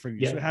 feet away from you.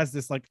 Yeah. So it has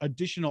this like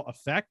additional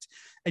effect,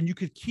 and you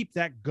could keep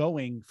that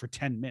going for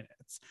 10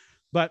 minutes.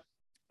 But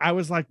I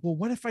was like, well,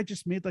 what if I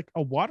just made like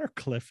a water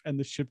cliff and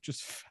the ship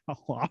just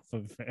fell off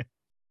of it?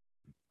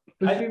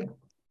 I think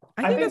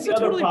that's a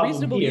totally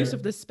reasonable use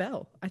of this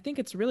spell. I think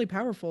it's really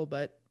powerful,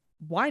 but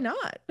why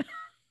not?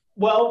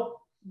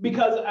 Well,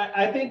 because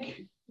I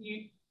think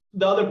the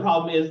other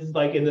problem is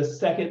like in the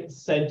second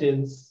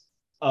sentence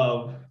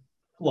of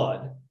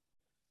flood.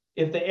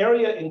 If the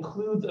area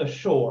includes a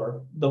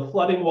shore, the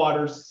flooding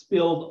water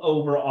spilled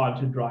over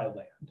onto dry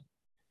land.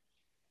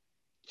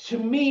 To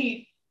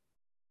me,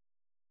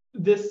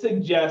 this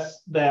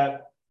suggests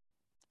that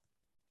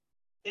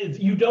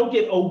you don't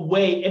get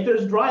away. If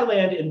there's dry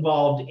land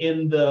involved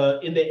in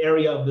the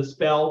area of the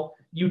spell,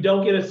 you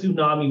don't get a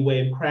tsunami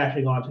wave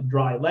crashing onto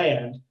dry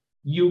land.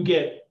 You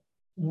get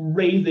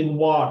raising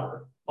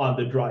water on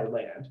the dry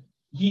land.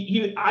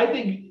 I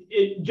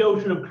think Joe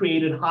should have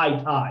created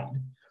high tide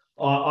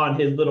on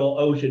his little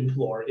ocean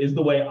floor, is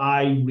the way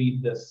I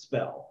read this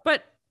spell.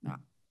 But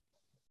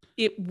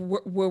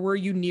were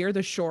you near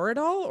the shore at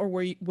all, or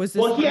was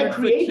this he had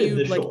created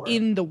the like shore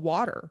in the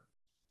water?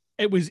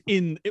 It was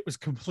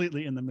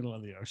completely in the middle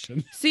of the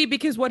ocean. See,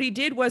 because what he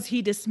did was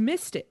he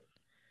dismissed it.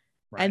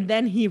 Right. And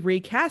then he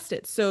recast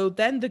it. So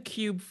then the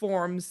cube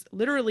forms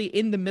literally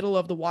in the middle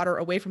of the water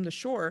away from the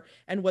shore.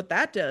 And what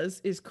that does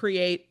is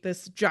create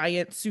this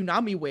giant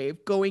tsunami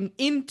wave going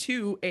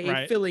into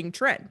a filling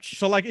trench.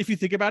 So like, if you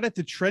think about it,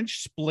 the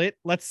trench split,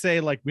 let's say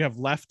like we have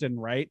left and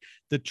right,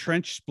 the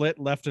trench split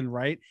left and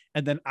right.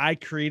 And then I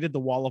created the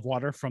wall of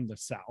water from the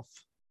south.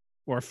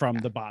 Or from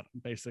the bottom,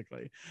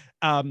 basically.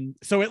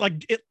 So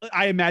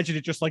I imagine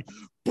it just like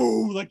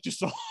boom, like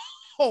just a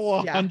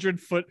whole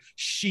 100-foot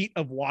sheet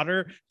of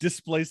water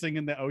displacing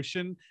in the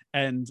ocean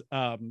and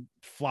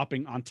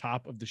flopping on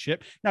top of the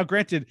ship. Now,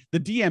 granted, the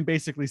DM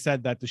basically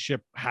said that the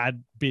ship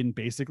had been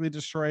basically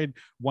destroyed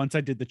once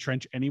I did the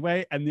trench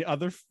anyway, and the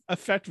other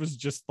effect was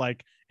just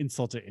like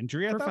insult to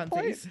injury at that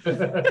point.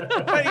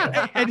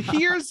 And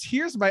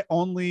here's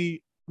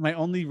my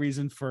only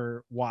reason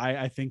for why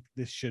I think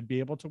this should be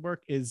able to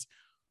work is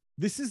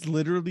this is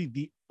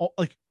literally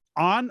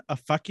on a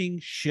fucking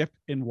ship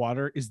in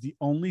water is the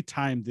only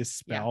time this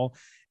spell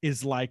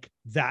is like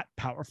that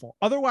powerful.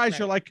 Otherwise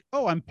you're like,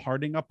 oh, I'm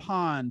parting a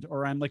pond,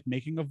 or I'm like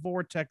making a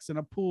vortex in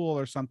a pool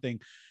or something.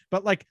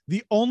 But like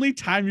the only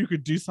time you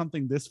could do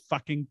something this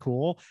fucking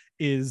cool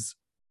is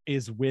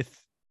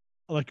with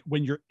like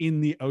when you're in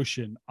the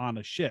ocean on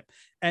a ship.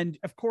 And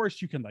of course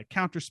you can like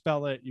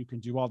counterspell it. You can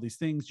do all these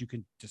things. You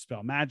can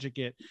dispel magic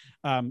it.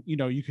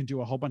 You can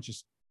do a whole bunch of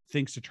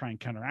things to try and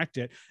counteract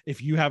it.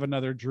 If you have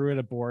another druid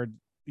aboard,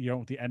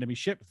 the enemy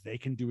ship, they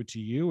can do it to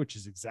you, which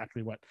is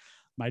exactly what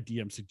my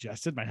DM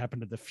suggested might happen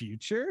to the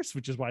futures,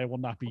 which is why I will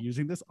not be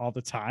using this all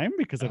the time,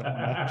 because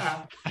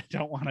I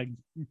don't want to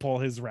pull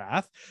his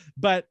wrath.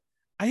 But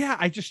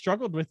I just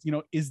struggled with,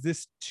 is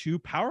this too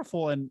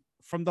powerful? And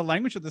from the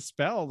language of the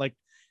spell, like,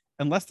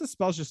 unless the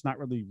spell's just not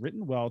really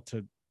written well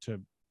to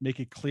make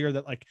it clear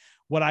that like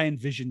what I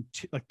envisioned,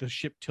 like the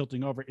ship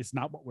tilting over is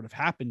not what would have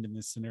happened in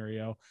this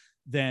scenario,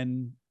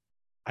 then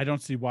I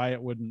don't see why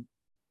it wouldn't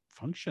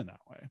function that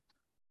way.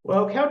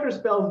 Well,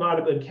 counterspell is not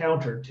a good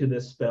counter to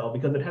this spell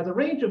because it has a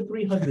range of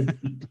 300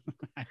 feet.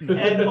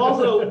 And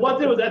also,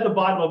 once it was at the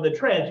bottom of the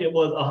trench, it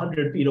was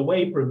 100 feet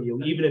away from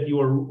you, even if you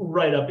were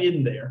right up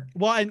in there.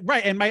 Well,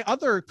 and my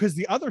other, because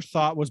the other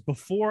thought was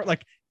before,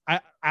 like,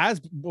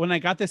 when I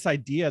got this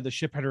idea, the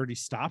ship had already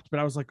stopped, but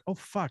I was like, oh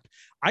fuck,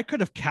 I could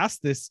have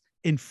cast this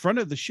in front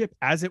of the ship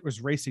as it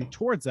was racing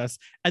towards us,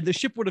 and the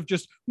ship would have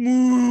just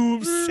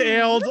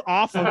sailed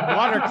off a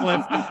water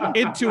cliff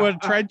into a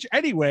trench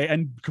anyway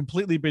and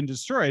completely been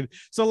destroyed.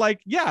 So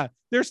like, yeah,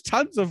 there's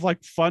tons of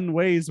like fun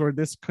ways where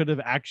this could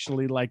have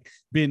actually like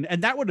been,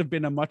 and that would have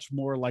been a much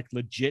more like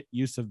legit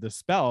use of the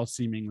spell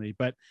seemingly.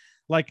 But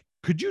like,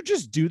 could you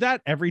just do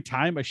that every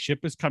time a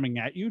ship is coming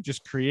at you?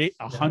 Just create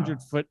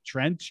 100-foot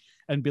trench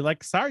and be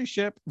like, sorry,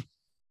 ship.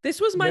 This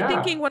was my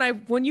thinking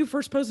when you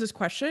first posed this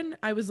question.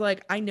 I was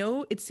like, I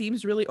know it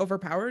seems really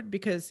overpowered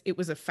because it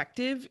was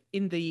effective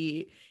in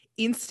the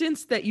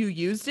instance that you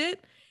used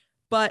it,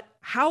 but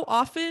how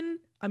often,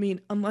 I mean,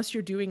 unless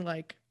you're doing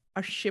like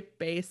a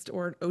ship-based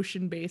or an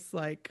ocean-based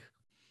like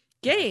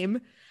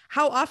game,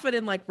 how often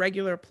in like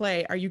regular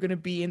play are you going to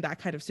be in that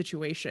kind of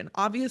situation?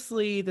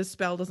 Obviously, the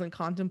spell doesn't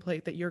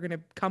contemplate that you're going to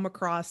come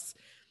across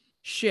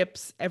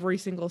ships every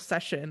single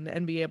session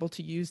and be able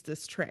to use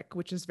this trick,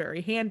 which is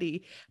very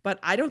handy. But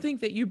I don't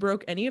think that you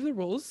broke any of the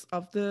rules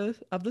of the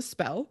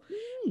spell.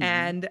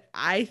 And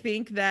I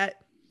think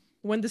that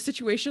when the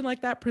situation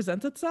like that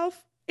presents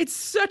itself, it's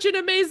such an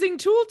amazing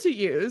tool to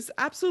use.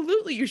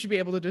 Absolutely, you should be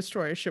able to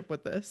destroy a ship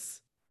with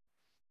this.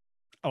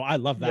 Oh, I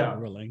love that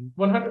ruling.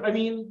 100. I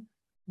mean,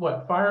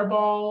 what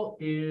Fireball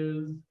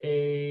is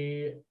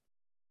a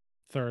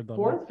third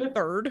level. Fourth, fifth,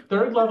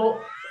 third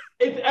level.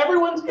 It's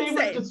everyone's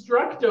favorite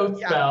Destructo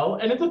spell,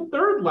 and it's a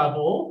 3rd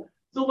level.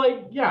 So,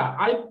 like, yeah,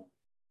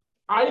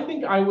 I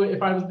think I would,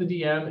 if I was the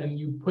DM and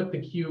you put the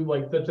cube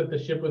like such that the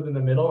ship was in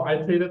the middle,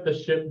 I'd say that the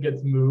ship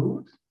gets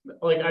moved.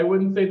 Like, I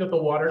wouldn't say that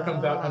the water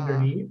comes out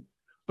underneath.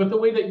 But the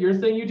way that you're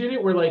saying you did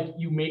it, where like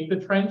you make the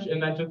trench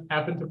and that just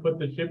happened to put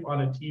the ship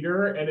on a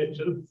teeter and it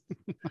just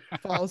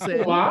falls in.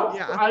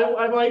 Yeah.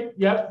 I'm like,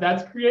 yep,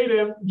 that's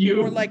creative.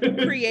 Or like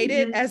create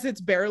it as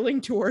it's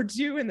barreling towards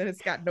you and then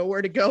it's got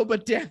nowhere to go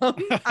but down.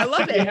 I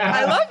love it.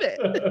 I love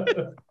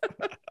it.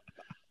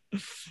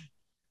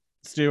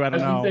 Stu, I don't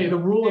know. Say, the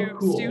rule of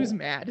cool. Stu's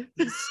mad.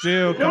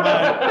 Stu, come on.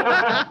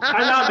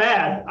 I'm not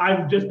mad.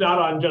 I'm just not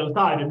on Joe's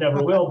side and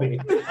never will be.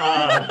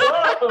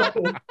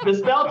 The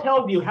spell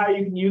tells you how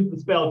you can use the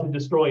spell to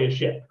destroy a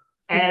ship.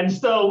 And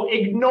so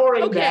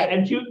ignoring that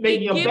and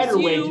making a better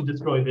way to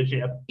destroy the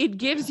ship. It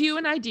gives you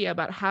an idea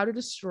about how to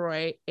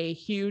destroy a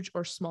huge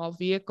or small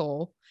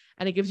vehicle,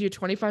 and it gives you a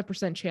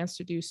 25% chance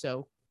to do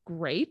so.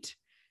 Great.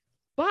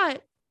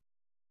 But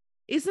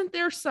isn't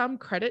there some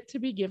credit to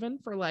be given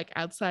for like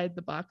outside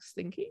the box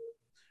thinking?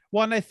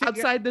 Well, and I think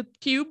outside the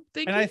cube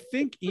thinking. And I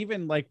think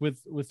even like with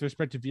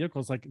respect to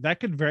vehicles, like that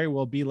could very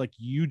well be like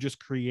you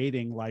just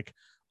creating like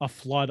a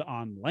flood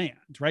on land,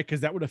 right?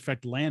 Because that would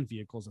affect land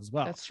vehicles as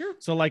well. That's true.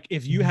 So like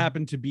if you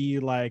happen to be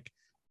like,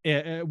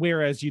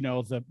 whereas, you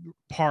know, the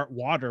part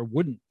water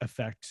wouldn't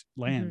affect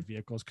land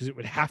vehicles because it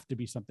would have to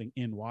be something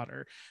in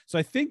water. So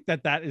I think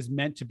that is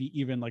meant to be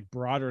even like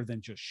broader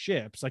than just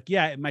ships. Like,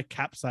 yeah, it might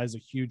capsize a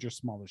huge or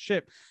smaller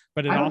ship,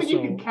 but I don't think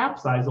you can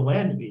capsize a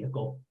land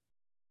vehicle.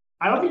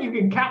 I don't think you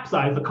can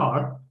capsize a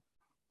car.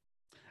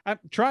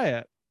 Try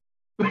it.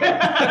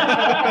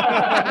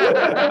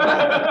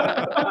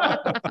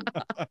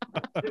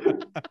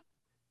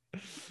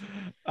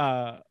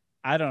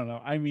 I don't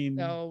know. I mean,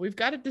 no, we've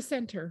got a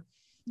dissenter.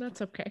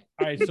 That's okay.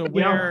 All right. So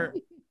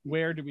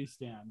where do we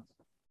stand?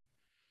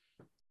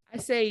 I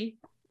say,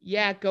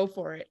 yeah, go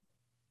for it.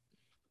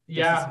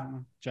 Yeah.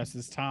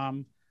 Justice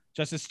Tom.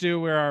 Justice Stu,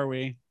 where are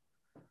we?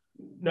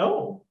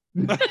 No.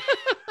 You did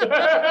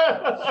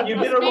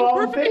a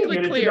wrong thing.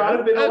 It should not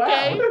have been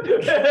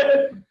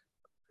allowed.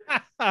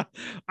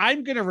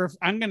 I'm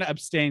gonna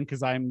abstain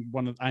because I'm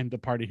the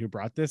party who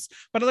brought this,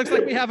 but it looks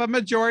like we have a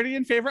majority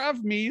in favor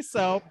of me.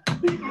 So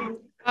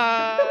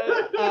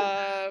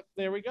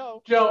there we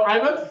go. Joe,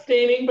 I'm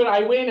abstaining, but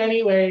I win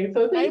anyway.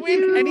 So I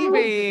win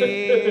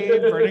anyway.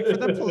 Verdict for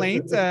the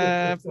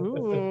plaintiff.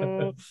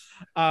 Ooh.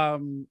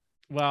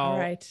 Well,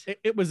 right.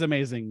 It was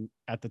amazing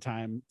at the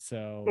time.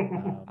 So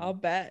I'll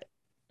bet.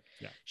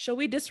 Yeah. Shall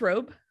we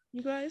disrobe,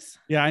 you guys?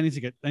 Yeah, I need to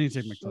take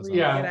my clothes off.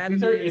 Yeah,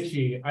 these are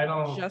itchy. I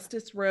don't.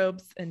 Justice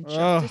robes and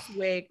justice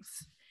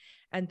wigs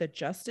and the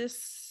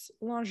justice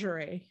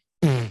lingerie.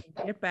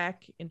 Get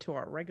back into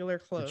our regular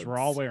clothes. Which we're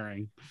all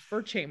wearing.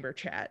 For chamber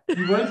chat.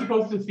 You weren't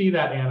supposed to see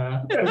that,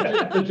 Anna.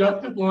 The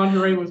justice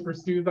lingerie was for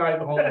Stu's eyes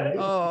only.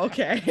 Oh,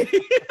 okay.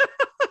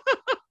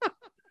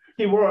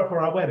 He wore it for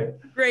our wedding.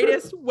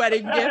 Greatest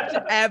wedding gift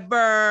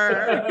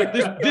ever.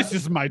 This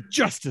is my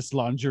justice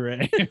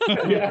lingerie.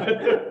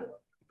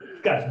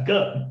 Got a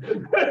gun.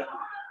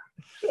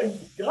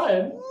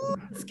 Gun.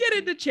 Let's get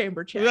into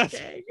chamber chat,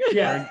 gang.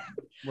 Yeah.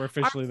 We're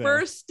officially there.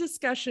 First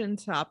discussion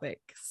topic,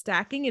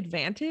 stacking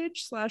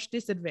advantage /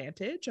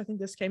 disadvantage. I think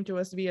this came to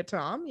us via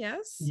Tom.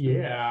 Yes.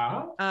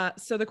 Yeah.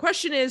 So the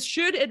question is,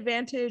 should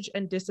advantage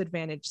and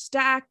disadvantage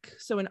stack?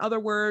 So in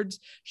other words,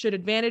 should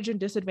advantage and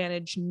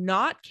disadvantage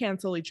not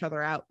cancel each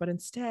other out, but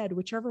instead,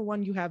 whichever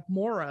one you have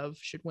more of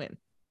should win?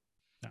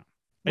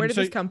 Where did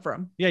this come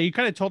from? Yeah, you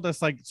kind of told us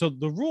like, so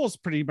the rules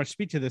pretty much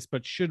speak to this,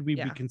 but should we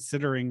be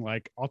considering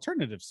like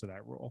alternatives to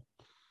that rule?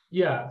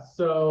 Yeah,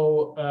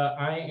 so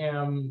I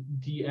am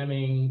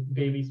DMing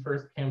Baby's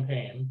first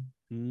campaign.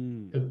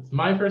 Because it's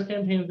my first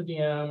campaign as a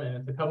DM, and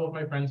it's a couple of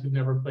my friends who've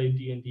never played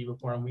D&D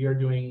before, and we are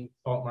doing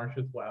Saltmarsh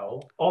as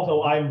well.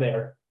 Also, I'm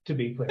there, to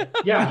be clear.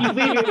 Yeah. He's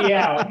leaving me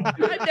out.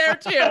 I'm there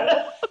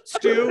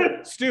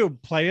too. Stu,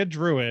 play a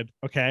druid.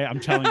 Okay,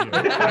 I'm telling you.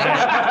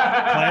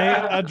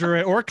 Play a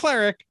druid or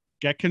cleric.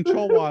 Get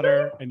control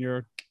water, and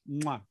you're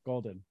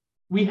golden.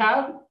 We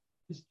have.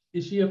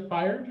 Is she a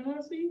fire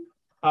genasi?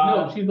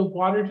 No, she's a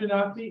water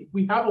genasi.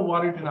 We have a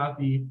water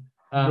genasi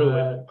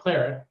druid.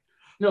 Cleric.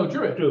 No,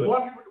 druid.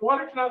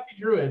 Water genasi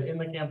druid in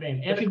the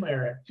campaign, and a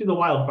cleric. She's a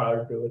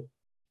wildfire druid.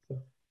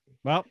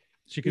 Well,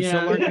 she can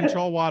still learn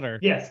control water.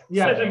 Yes.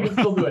 Yeah, she can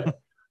still do it.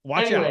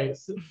 Watch out.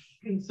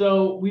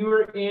 So we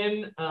were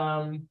in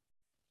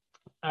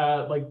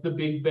like the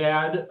big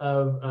bad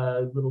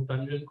of little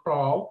dungeon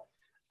crawl,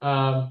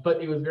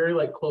 but it was very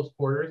like close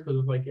quarters because it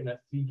was like in a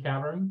sea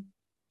cavern.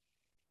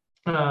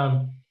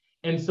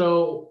 And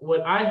so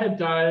what I had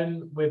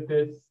done with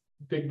this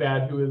big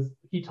bad,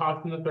 he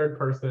talks in the third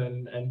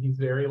person and he's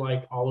very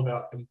like all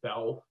about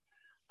himself,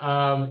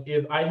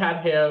 is I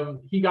had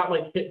he got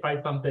like hit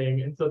by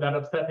something, and so that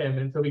upset him,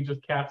 and so he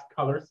just cast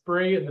color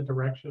spray in the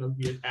direction of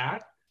the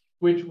attack,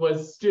 which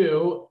was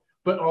Stu,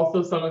 but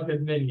also some of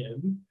his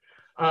minions.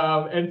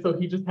 And so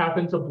he just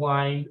happened to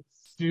blind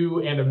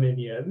Stu and a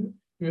minion.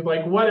 He was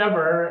like,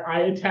 whatever,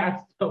 I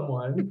attacked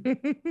someone.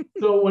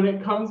 So when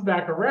it comes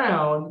back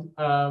around,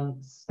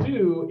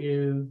 Stu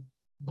is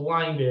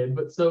blinded,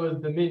 but so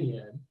is the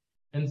minion.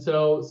 And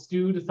so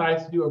Stu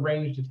decides to do a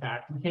ranged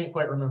attack. We can't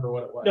quite remember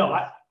what it was. No,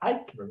 I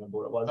can remember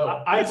what it was.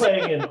 Oh.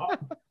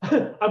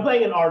 I'm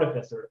playing an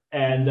artificer,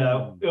 and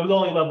it was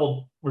only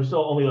level. We're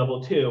still only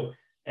level 2,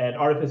 and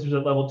artificers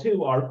at level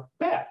 2 are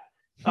bad.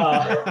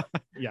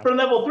 From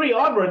level 3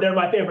 onward, they're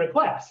my favorite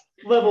class.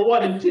 Level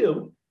 1 and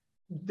 2,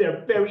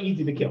 they're very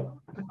easy to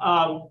kill.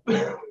 And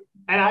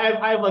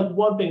I have like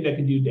one thing that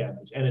can do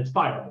damage, and it's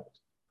Firebolt.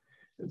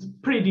 It's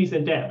pretty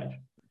decent damage.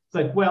 It's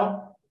like,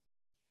 well,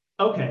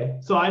 okay,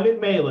 so I'm in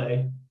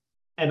melee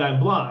and I'm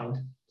blind,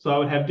 so I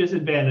would have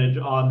disadvantage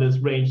on this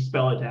ranged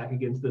spell attack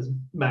against this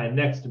man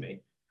next to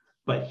me.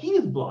 But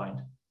he's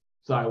blind,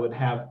 so I would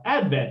have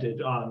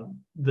advantage on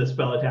the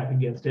spell attack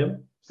against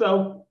him.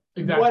 So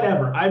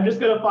whatever, I'm just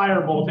gonna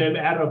Firebolt him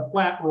at a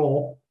flat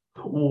roll.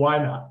 Why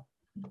not?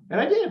 And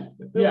I did.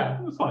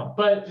 It was fun.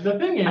 But the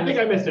thing is, I think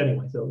I missed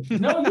anyway. So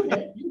no, you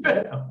did. You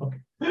did. Okay.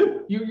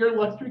 Your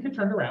luck streak had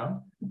turned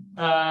around.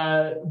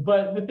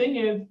 But the thing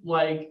is,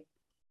 like,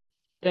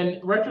 in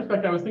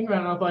retrospect, I was thinking about it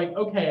and I was like,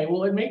 okay,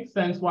 well, it makes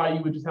sense why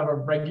you would just have a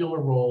regular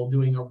roll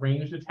doing a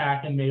ranged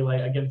attack in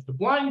melee against a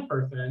blind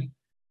person,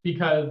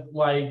 because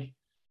like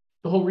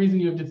the whole reason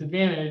you have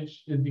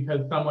disadvantage is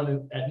because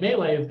someone at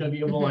melee is going to be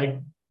able to like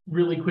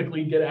really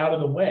quickly get out of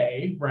the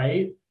way,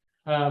 right?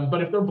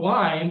 But if they're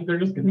blind, they're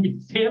just going to be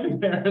standing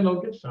there and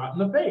they'll get shot in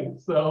the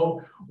face.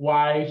 So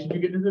why should you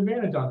get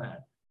disadvantage on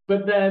that?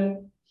 But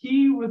then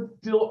he was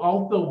still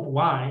also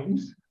blind.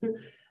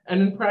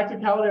 And in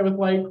practicality, I was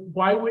like,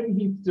 why wouldn't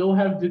he still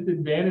have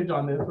disadvantage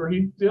on this? Or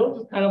he's still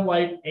just kind of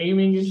like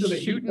aiming into the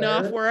shooting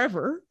off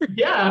wherever.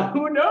 Yeah,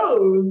 who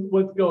knows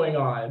what's going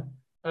on?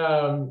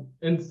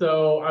 And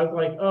so I was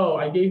like, oh,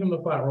 I gave him the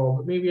flat roll,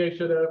 but maybe it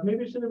should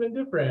have been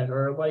different,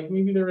 or like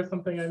maybe there was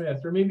something I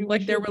missed, or maybe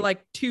like there were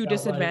like 2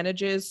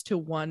 disadvantages to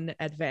 1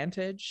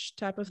 advantage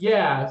type of thing.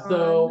 Yeah,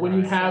 so when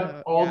you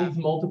have all these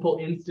multiple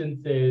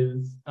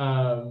instances,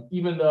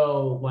 even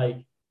though like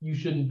you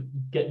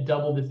shouldn't get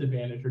double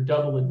disadvantage or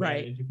double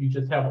advantage if you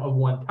just have of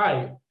one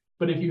type,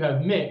 but if you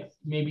have mixed,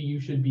 maybe you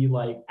should be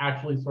like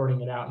actually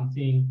sorting it out and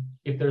seeing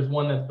if there's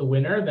one that's the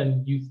winner,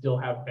 then you still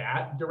have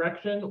that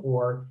direction,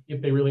 or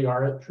if they really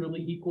are truly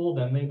equal,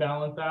 then they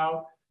balance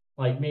out.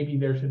 Like maybe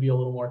there should be a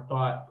little more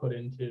thought put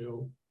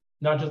into,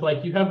 not just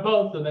like you have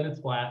both, so then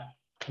it's flat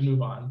and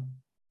move on.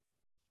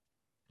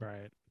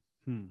 Right.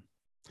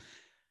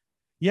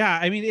 Yeah,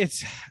 I mean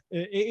it's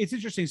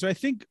interesting. So I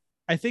think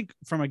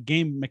from a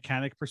game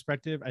mechanic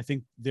perspective, I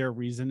think their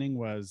reasoning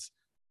was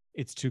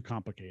it's too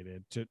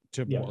complicated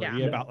to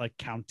worry about like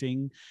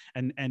counting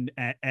and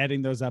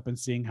adding those up and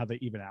seeing how they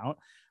even out.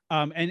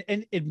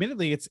 And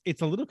admittedly,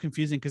 it's a little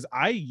confusing because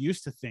I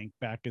used to think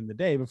back in the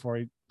day before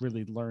I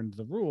really learned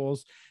the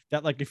rules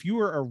that like if you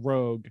were a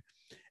rogue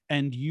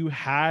and you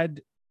had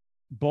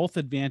both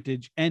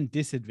advantage and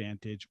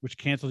disadvantage, which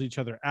canceled each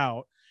other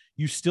out,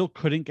 you still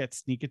couldn't get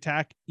sneak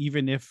attack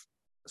even if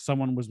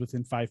someone was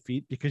within 5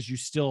 feet because you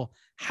still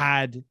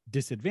had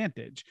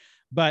disadvantage.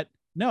 But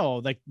no,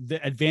 like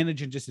the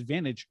advantage and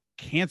disadvantage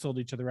canceled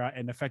each other out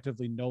and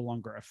effectively no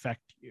longer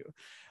affect you.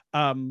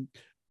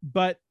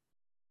 But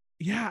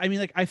yeah, I mean,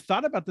 like I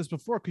thought about this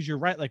before because you're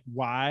right. Like,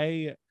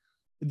 why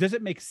does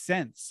it make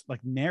sense,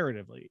 like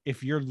narratively,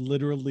 if you're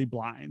literally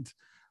blind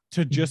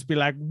to just be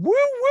like, woo,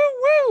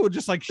 woo, woo,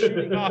 just like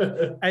shooting off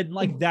and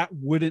like that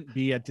wouldn't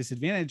be at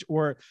disadvantage?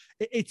 Or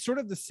it's sort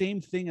of the same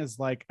thing as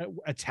like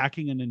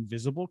attacking an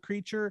invisible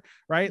creature,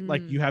 right?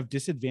 Like you have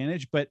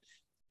disadvantage, but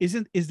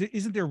isn't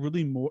there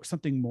really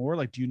something more?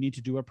 Like, do you need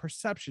to do a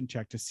perception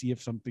check to see if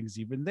something's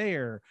even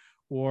there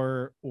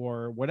or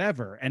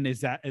whatever? And is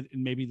that, and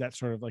maybe that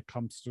sort of like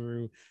comes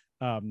through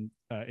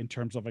in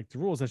terms of like the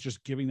rules. That's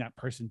just giving that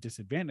person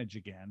disadvantage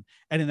again.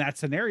 And in that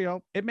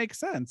scenario, it makes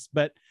sense.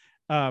 But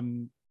I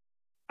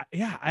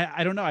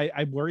don't know.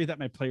 I worry that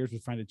my players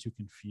would find it too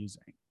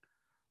confusing.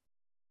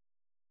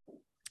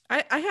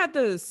 I had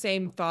the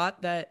same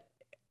thought that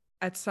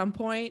at some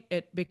point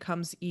it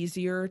becomes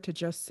easier to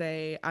just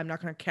say, I'm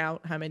not going to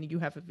count how many you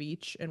have of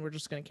each, and we're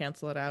just going to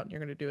cancel it out and you're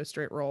going to do a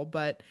straight roll.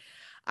 But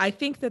I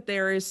think that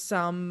there is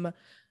some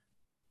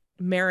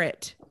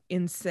merit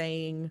in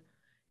saying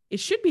it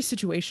should be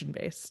situation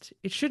based.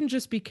 It shouldn't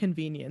just be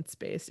convenience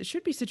based. It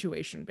should be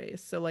situation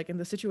based. So like in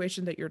the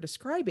situation that you're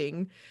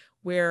describing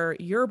where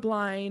you're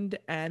blind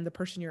and the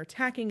person you're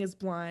attacking is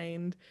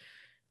blind,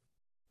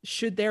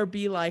 should there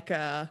be like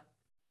a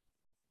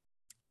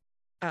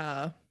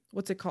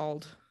what's it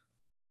called?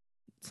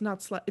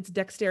 It's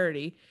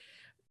dexterity.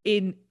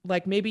 In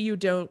like, maybe you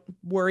don't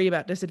worry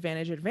about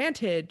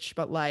advantage,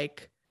 but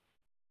like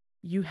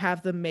you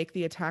have them make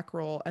the attack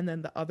roll and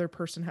then the other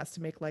person has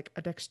to make like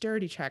a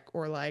dexterity check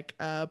or like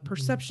a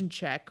perception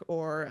check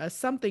or a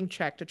something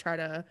check to try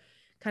to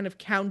kind of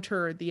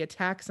counter the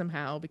attack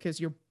somehow, because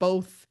you're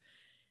both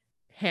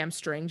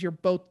hamstringed, you're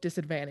both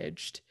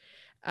disadvantaged.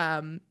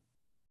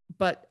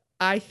 But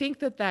I think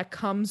that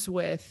comes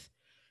with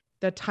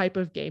the type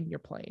of game you're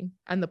playing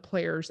and the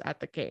players at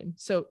the game.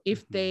 So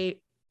if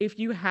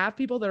you have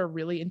people that are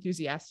really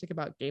enthusiastic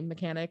about game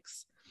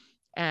mechanics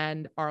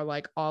and are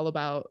like all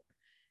about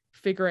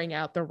figuring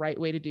out the right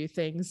way to do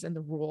things and the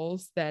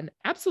rules, then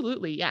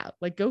absolutely, yeah,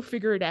 like go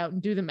figure it out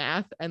and do the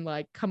math and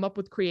like come up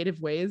with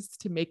creative ways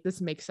to make this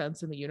make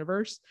sense in the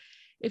universe.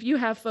 If you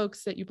have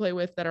folks that you play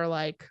with that are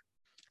like,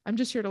 I'm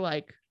just here to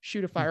like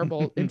shoot a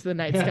firebolt into the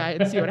night sky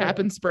and see what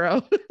happens,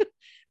 bro,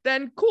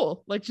 then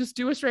cool, like just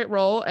do a straight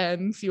roll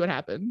and see what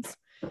happens.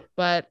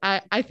 But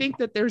I think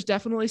that there's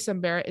definitely some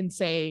merit in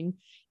saying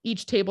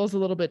each table is a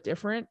little bit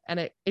different, and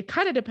it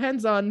kind of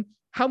depends on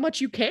how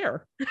much you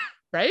care,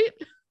 right?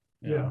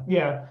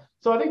 Yeah.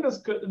 So I think that's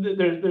good.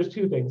 There's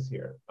two things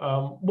here.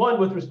 One,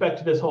 with respect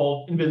to this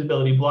whole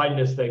invisibility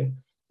blindness thing,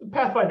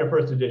 Pathfinder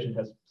First Edition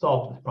has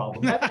solved this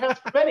problem. That has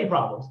many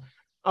problems.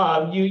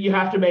 You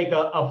have to make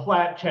a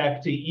flat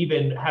check to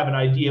even have an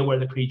idea where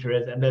the creature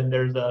is, and then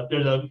there's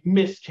a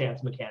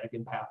mischance mechanic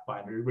in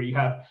Pathfinder where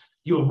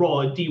you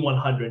roll a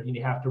D100 and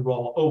you have to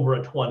roll over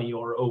a 20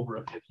 or over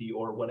a 50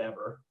 or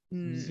whatever.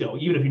 So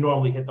even if you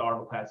normally hit the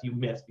armor class, you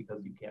miss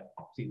because you can't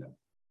see them.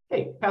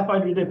 Hey,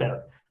 Pathfinder did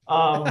better.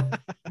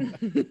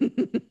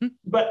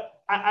 But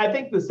I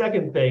think the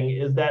second thing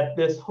is that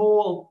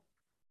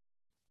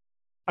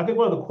I think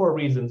one of the core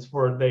reasons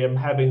for them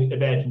having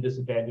advantage and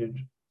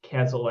disadvantage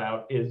cancel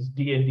out is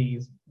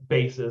D&D's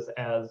basis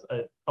as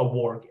a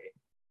war game,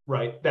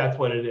 right? That's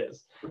what it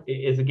is.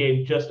 It's a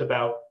game just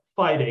about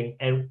fighting,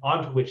 and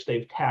onto which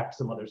they've tacked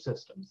some other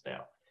systems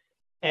now.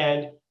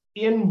 And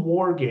in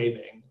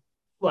wargaming,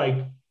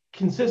 like,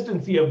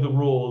 consistency of the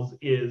rules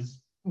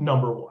is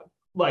number one.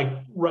 Like,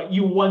 right,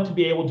 you want to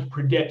be able to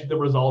predict the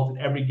results in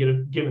every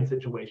given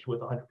situation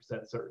with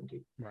 100%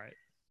 certainty. Right.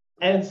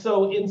 And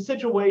so in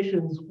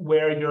situations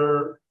where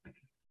you're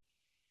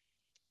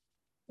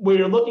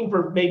looking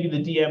for maybe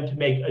the DM to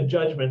make a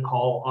judgment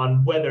call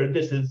on whether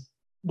this is,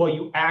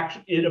 well,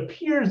 it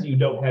appears you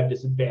don't have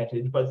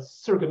disadvantage, but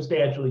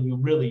circumstantially you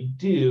really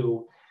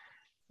do,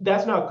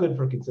 that's not good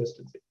for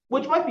consistency,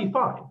 which might be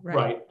fine,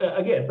 right?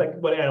 Again, like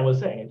what Anna was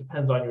saying, it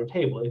depends on your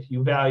table. If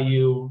you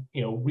value,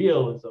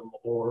 realism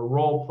or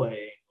role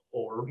playing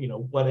or,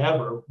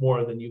 whatever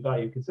more than you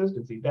value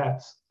consistency,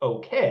 that's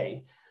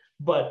okay.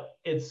 But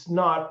it's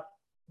not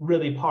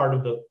really part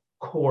of the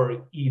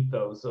core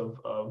ethos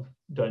of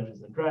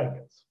Dungeons and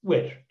Dragons,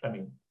 which, I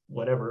mean,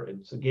 whatever,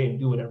 it's a game,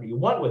 do whatever you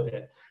want with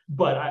it.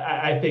 But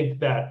I think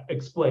that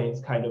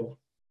explains kind of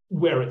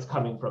where it's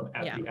coming from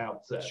at the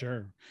outset.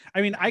 Sure.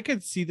 I mean, I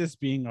could see this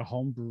being a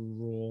homebrew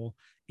rule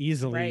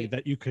easily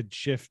that you could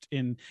shift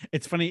in.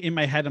 It's funny, in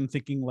my head, I'm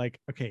thinking like,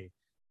 okay,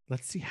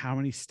 let's see how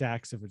many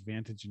stacks of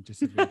advantage and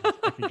disadvantage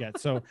I can get.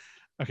 So,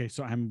 okay,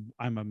 so I'm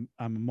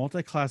a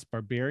multi-class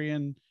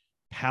barbarian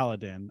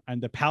paladin. I'm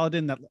the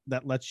paladin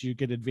that lets you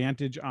get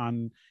advantage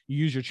on, you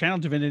use your channel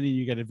divinity,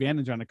 you get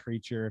advantage on a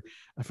creature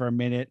for a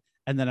minute.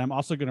 And then I'm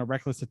also going to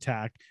reckless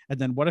attack. And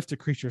then what if the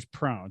creature's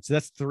prone? So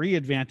that's 3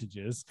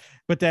 advantages.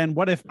 But then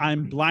what if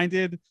I'm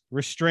blinded,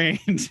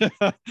 restrained,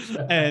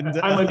 and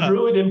I'm a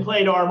druid in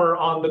plate armor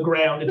on the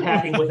ground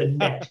attacking with a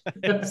net.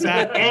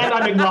 Exactly. And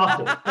I'm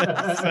exhausted.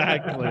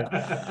 Exactly.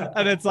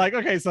 And it's like,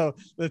 okay, so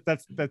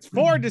that's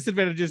 4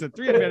 disadvantages and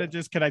 3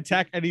 advantages. Can I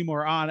tack any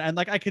more on? And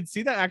like, I could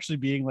see that actually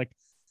being like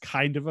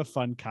kind of a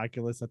fun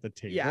calculus at the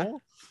table. Yeah.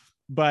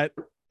 But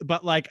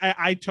like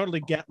I totally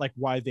get like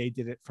why they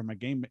did it from a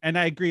game, and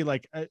I agree,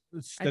 like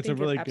that's a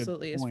really good point.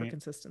 Absolutely is for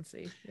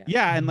consistency.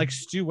 Yeah, and like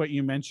Stu, what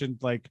you mentioned,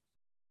 like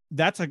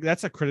that's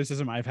a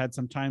criticism I've had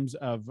sometimes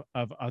of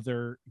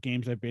other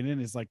games I've been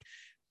in, is like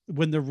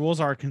when the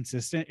rules are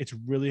consistent, it's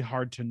really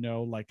hard to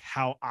know like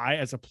how I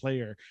as a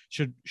player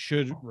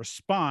should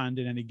respond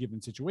in any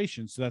given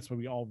situation. So that's why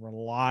we all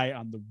rely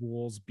on the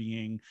rules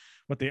being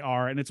what they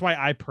are, and it's why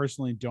I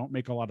personally don't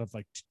make a lot of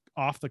like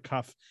off the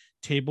cuff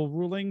table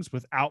rulings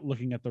without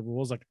looking at the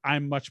rules. Like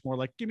I'm much more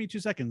like, give me 2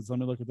 seconds. Let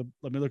me look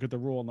at the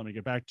rule and let me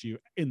get back to you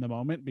in the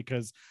moment,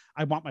 because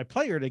I want my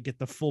player to get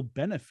the full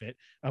benefit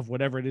of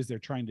whatever it is they're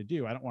trying to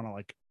do. I don't want to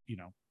like,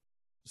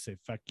 say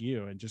fuck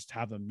you and just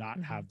have them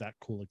not have that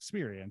cool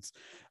experience.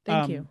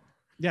 Thank you.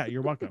 Yeah,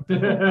 you're welcome.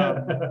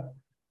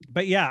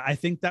 But yeah, I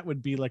think that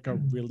would be like a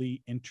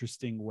really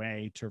interesting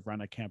way to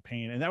run a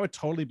campaign. And that would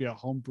totally be a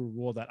homebrew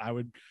rule that I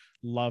would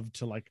love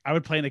to I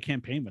would play in a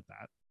campaign with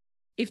that.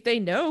 If they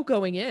know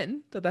going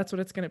in that that's what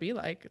it's going to be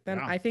like, then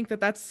I think that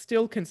that's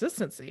still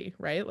consistency,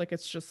 right? Like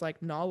it's just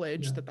like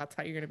knowledge that that's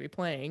how you're going to be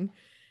playing,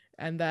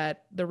 and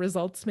that the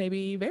results may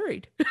be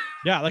varied.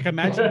 Yeah, like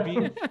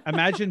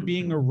imagine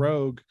being a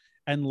rogue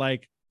and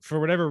like for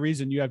whatever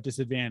reason you have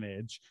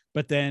disadvantage,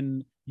 but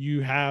then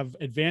you have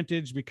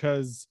advantage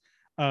because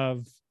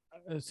of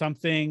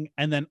something,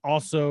 and then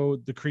also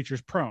the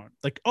creature's prone.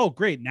 Like, oh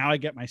great, now I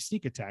get my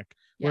sneak attack.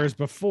 Whereas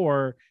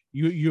before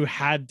you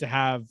had to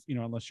have,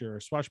 unless you're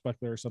a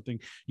swashbuckler or something,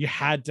 you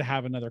had to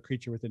have another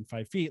creature within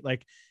 5 feet.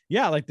 Like,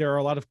 yeah, like there are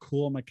a lot of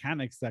cool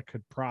mechanics that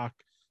could proc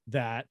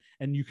that,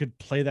 and you could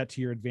play that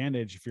to your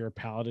advantage if you're a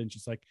paladin,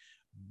 just like,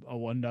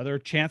 oh, another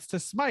chance to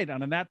smite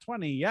on a nat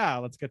 20. Yeah,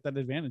 let's get that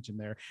advantage in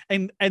there.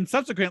 And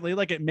subsequently,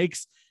 like it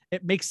makes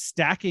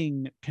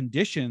stacking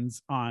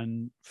conditions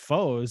on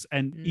foes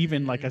and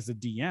even like as a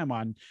DM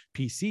on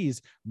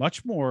PCs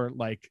much more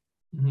like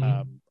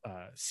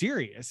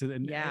serious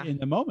in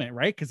the moment,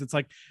 right? Because it's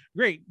like,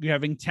 great, you're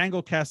having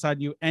Tangle cast on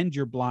you and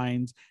you're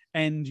blind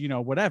and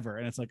whatever,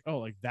 and it's like, oh,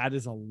 like that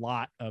is a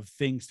lot of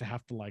things to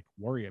have to like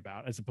worry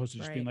about, as opposed to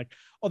just being like,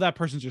 oh, that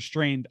person's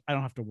restrained, I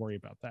don't have to worry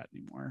about that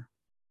anymore.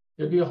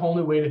 It'd be a whole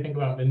new way to think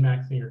about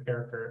min-maxing your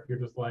character. You're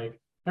just like,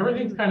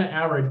 everything's kind of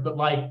average, but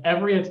like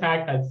every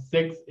attack has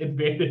 6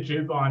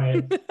 advantages on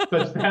it,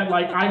 such that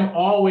like I'm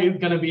always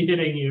gonna be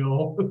hitting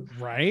you.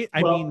 Right?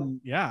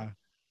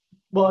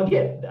 Well,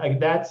 again,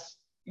 that's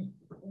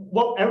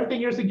what everything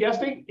you're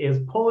suggesting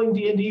is pulling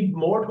D&D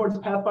more towards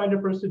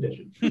Pathfinder First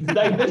Edition.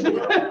 Like that's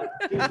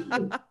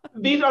the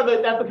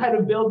kind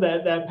of build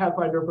that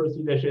Pathfinder First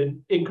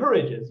Edition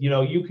encourages.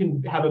 You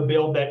can have a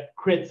build that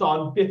crits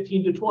on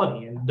 15 to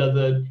 20 and does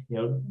a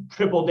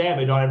triple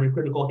damage on every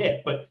critical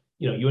hit, but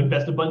you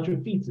invest a bunch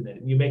of feats in it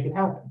and you make it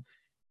happen.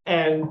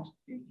 And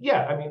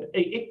yeah, I mean,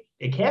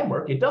 it can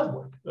work. It does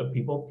work.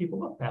 People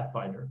love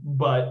Pathfinder,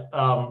 but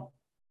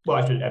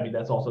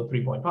that's also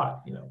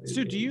 3.5.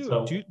 So do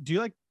you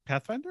like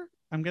Pathfinder?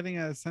 I'm getting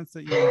a sense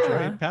that you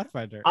enjoy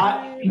Pathfinder.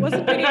 I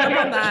wasn't picking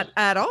up on that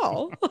at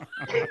all.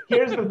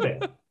 Here's the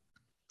thing.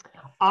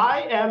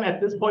 I am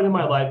at this point in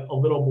my life a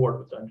little bored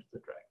with Dungeons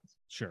and Dragons.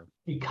 Sure.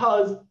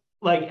 Because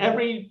like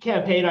every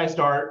campaign I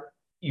start,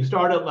 you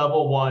start at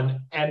level 1,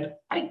 and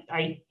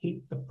I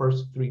hate the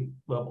first 3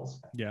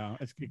 levels. Yeah,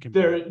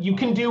 you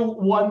can do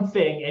one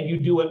thing and you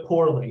do it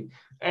poorly,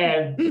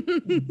 and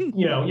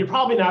you're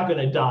probably not going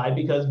to die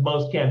because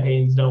most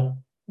campaigns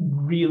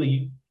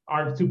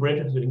aren't super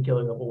interested in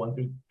killing level 1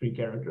 through 3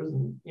 characters,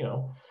 and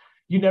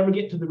you never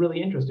get to the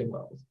really interesting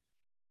levels.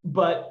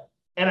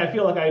 And I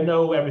feel like I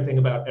know everything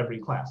about every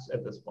class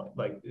at this point.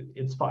 Like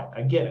it's fine,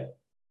 I get it.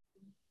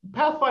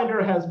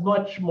 Pathfinder has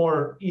much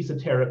more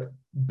esoteric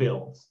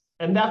builds.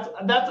 And that's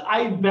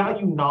I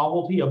value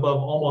novelty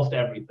above almost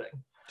everything.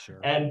 Sure.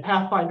 And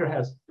Pathfinder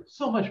has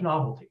so much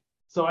novelty.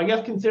 So I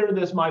guess consider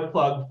this my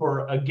plug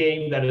for a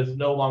game that is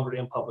no longer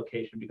in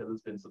publication because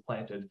it's been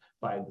supplanted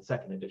by the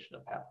 2nd edition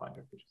of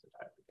Pathfinder, which is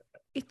entirely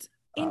different. It's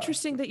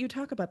interesting that you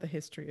talk about the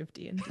history of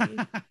D&D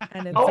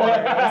and its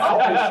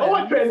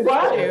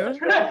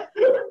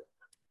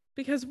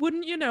because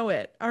wouldn't you know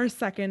it, our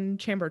second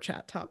chamber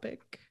chat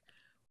topic,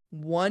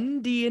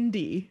 1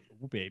 D&D.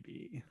 Oh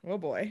baby. Oh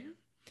boy.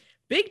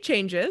 Big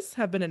changes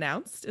have been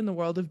announced in the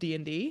world of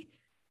D&D.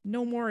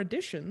 No more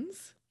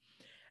additions.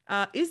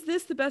 Is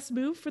this the best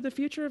move for the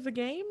future of the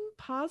game?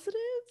 Positives?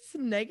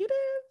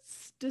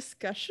 Negatives?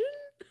 Discussion?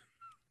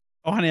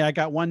 Oh, honey, I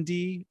got 1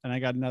 D and I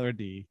got another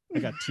D. I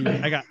got 2.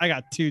 I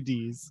got 2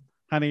 Ds,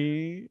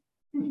 honey.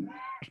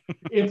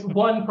 It's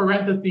 1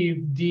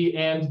 parentheses D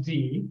and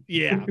D.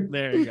 Yeah,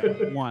 there you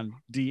go. 1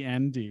 D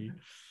and D.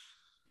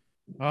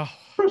 Oh,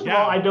 first of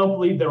all, I don't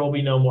believe there will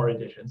be no more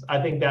additions.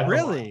 I think that's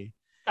really.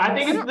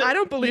 I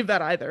don't believe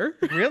that either.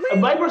 Really?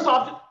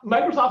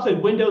 Microsoft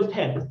said Windows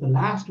 10 is the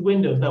last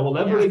Windows that will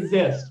ever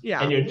exist.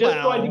 Yeah. And you're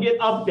just going to get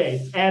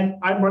updates. And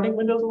I'm running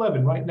Windows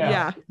 11 right now.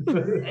 Yeah.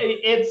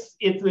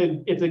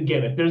 it's a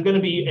gimmick. There's going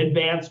to be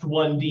advanced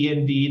 1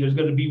 D&D. There's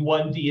going to be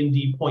 1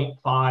 D&D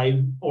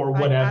 0.5 or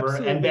whatever.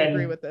 And then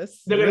agree with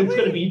this. It's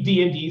going to be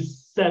D&D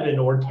 7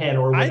 or 10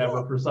 or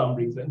whatever for some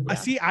reason. Yeah.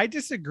 See, I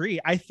disagree.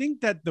 I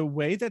think that the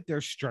way that they're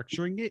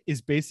structuring it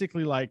is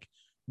basically like,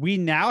 we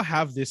now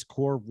have this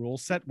core rule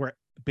set where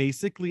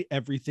basically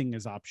everything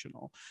is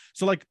optional.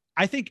 So like,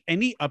 I think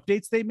any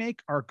updates they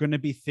make are going to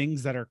be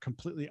things that are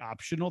completely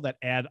optional that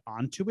add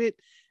onto it.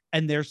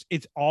 And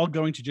it's all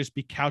going to just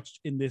be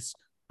couched in this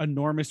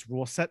enormous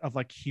rule set of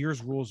like,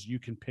 here's rules you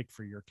can pick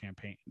for your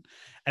campaign.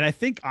 And I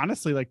think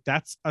honestly, like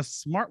that's a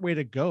smart way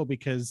to go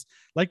because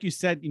like you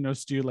said,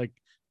 Stu, like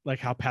like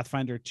how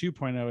Pathfinder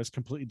 2.0 is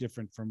completely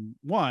different from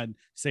 1.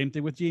 Same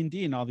thing with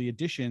D&D and all the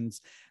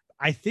additions.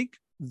 I think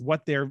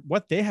what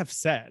they have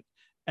said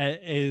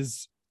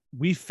is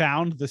we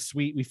found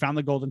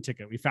the golden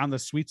ticket. We found the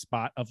sweet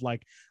spot of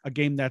like a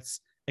game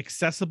that's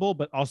accessible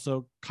but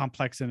also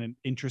complex and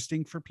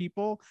interesting for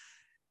people,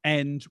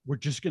 and we're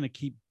just going to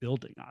keep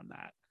building on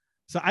that.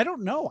 So I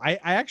don't know. I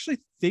actually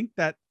think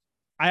that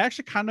I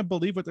actually kind of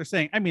believe what they're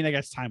saying. I mean, I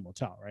guess time will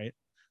tell, right?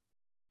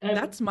 And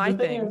That's my the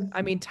thing. is-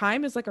 I mean,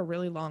 time is like a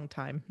really long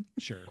time.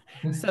 Sure.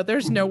 So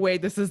there's no way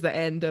this is the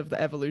end of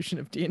the evolution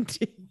of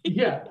D&D.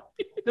 Yeah.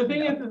 The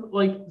thing is,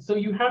 like, so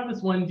you have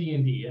this one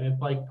D&D and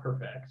it's like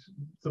perfect,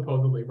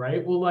 supposedly,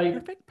 right? Well,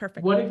 like,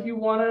 Perfect. what if you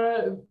want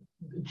to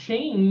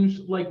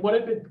change, like, what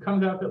if it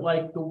comes out that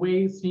like the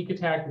way sneak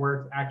attack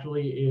works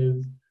actually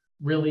is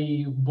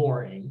really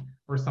boring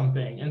or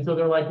something? And so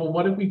they're like, well,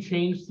 what if we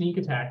change sneak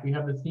attack? We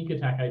have the sneak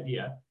attack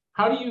idea.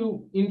 How do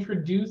you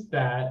introduce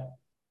that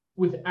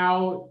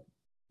without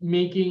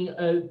making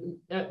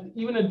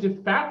even a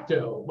de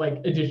facto like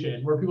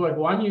edition where people are like,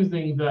 well, I'm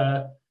using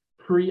the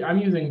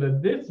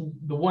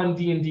one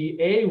D&D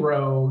A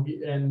rogue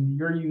and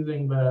you're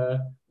using the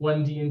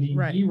one D&D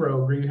B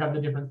rogue, where you have the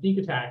different sneak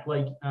attack,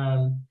 like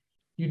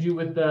you do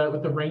with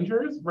the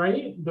Rangers,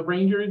 right? The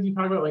Rangers, you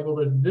talk about like, well,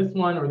 there's this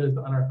one, or there's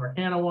the Unearthed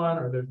Arcana one,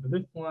 or there's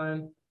this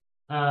one.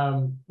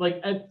 Like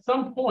at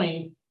some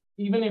point,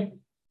 even if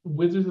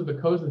Wizards of the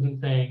Coast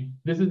isn't saying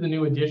this is the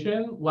new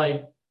edition,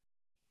 like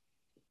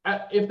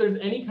if there's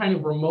any kind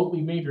of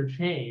remotely major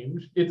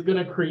change, it's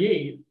going to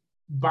create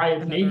by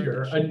its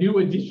nature a new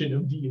edition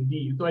of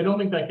D&D. So I don't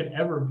think that can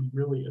ever be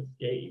really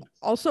escaped.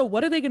 Also,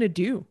 what are they going to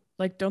do?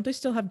 Like, don't they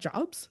still have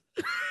jobs?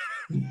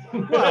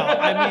 Well,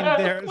 I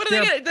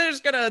mean, they're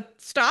just going to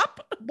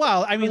stop?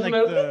 Well, I mean, like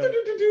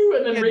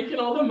and then raking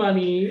all the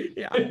money.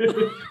 Yeah.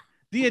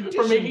 The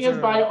for making us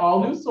buy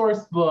all new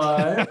source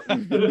books. I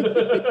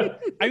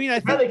mean, I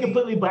think are they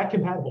completely back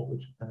compatible?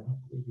 Which,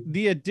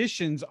 the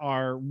additions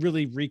are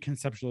really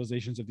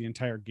reconceptualizations of the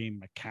entire game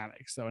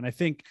mechanics. So, and I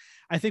think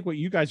what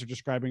you guys are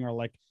describing are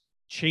like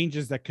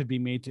changes that could be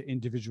made to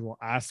individual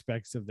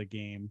aspects of the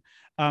game.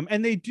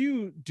 And they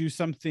do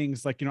some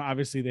things like, you know,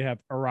 obviously they have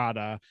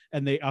errata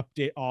and they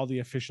update all the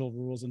official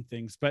rules and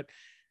things, but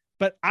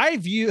I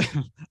view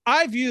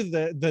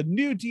the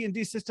new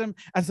D&D system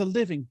as a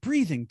living,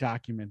 breathing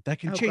document that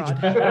can change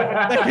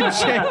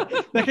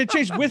that can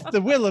change with the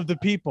will of the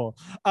people.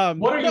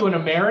 What are you, an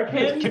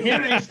American?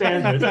 Community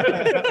standards.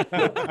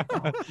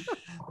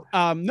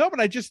 No, but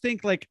I just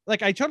think like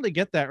I totally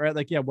get that, right?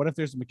 Like, yeah, what if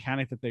there's a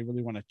mechanic that they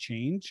really want to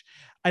change?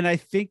 And I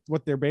think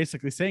what they're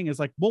basically saying is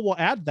like, well, we'll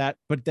add that,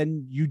 but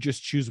then you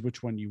just choose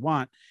which one you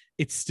want.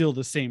 It's still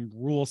the same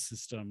rule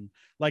system.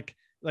 Like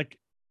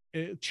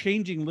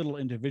changing little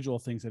individual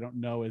things I don't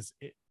know is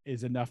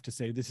enough to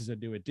say this is a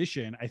new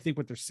edition. I think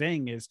what they're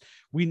saying is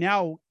we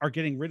now are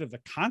getting rid of the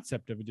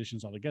concept of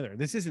editions altogether.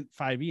 This isn't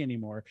 5e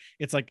anymore.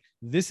 It's like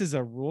this is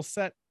a rule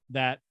set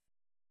that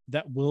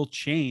will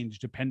change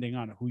depending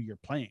on who you're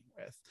playing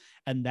with,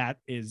 and that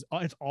is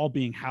it's all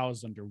being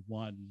housed under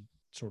one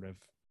sort of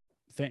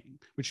thing,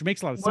 which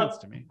makes a lot of sense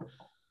to me.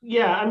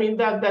 Yeah, I mean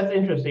that's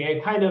interesting.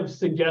 It kind of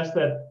suggests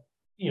that,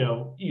 you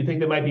know, you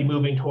think they might be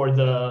moving towards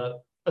a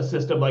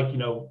system like, you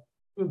know,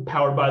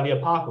 Powered by the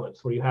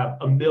Apocalypse, where you have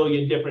a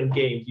million different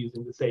games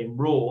using the same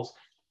rules,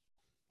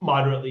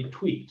 moderately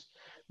tweaked.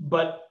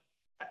 But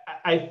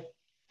I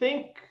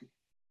think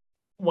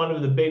one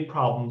of the big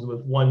problems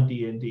with one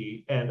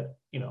D&D, and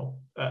you know,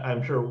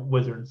 I'm sure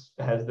Wizards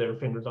has their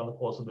fingers on the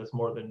pulse of this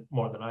more than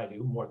I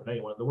do, more than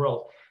anyone in the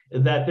world,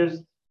 is that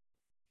there's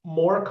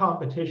more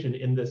competition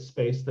in this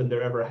space than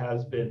there ever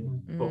has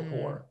been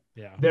before.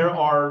 Yeah, there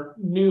are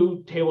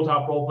new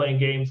tabletop role-playing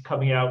games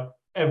coming out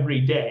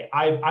every day.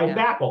 I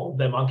back all of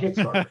them on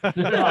Kickstarter.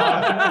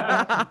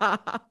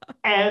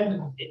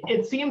 And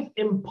it seems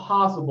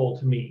impossible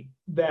to me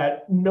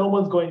that no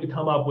one's going to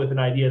come up with an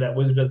idea that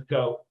Wizards doesn't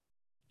go,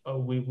 oh,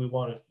 we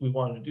want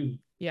to do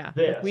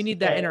this. We need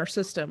that in our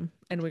system,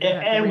 and we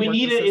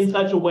need it in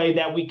such a way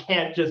that we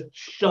can't just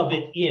shove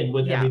it in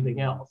with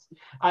everything else.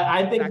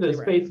 I think the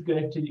space is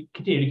going to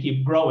continue to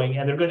keep growing,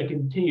 and they're going to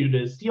continue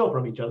to steal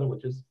from each other,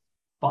 which is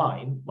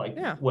fine. Like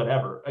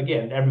whatever.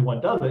 Again,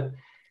 everyone does it.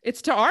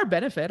 It's to our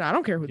benefit. I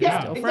don't care who they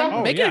steal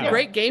from. Make it a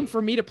great game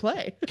for me to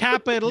play.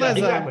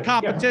 Capitalism,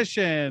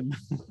 competition.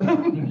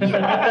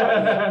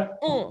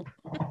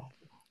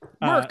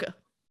 Marca.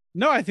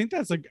 No, I think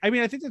that's a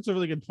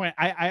really good point.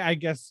 I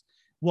guess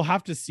we'll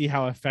have to see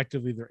how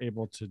effectively they're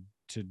able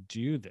to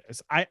do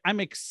this. I'm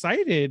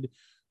excited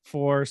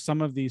for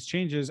some of these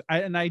changes.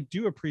 I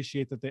do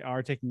appreciate that they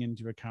are taking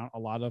into account a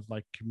lot of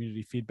like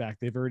community feedback.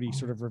 They've already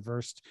sort of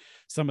reversed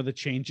some of the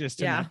changes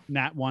to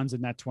nat 1s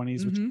and nat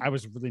 20s, which I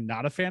was really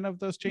not a fan of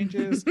those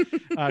changes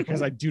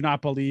because I do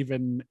not believe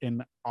in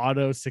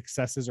auto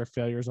successes or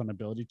failures on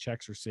ability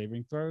checks or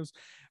saving throws.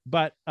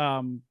 But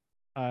I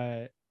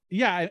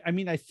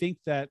mean, I think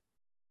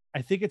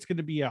it's going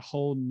to be a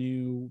whole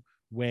new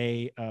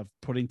way of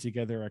putting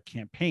together a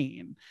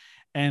campaign.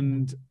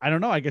 And I don't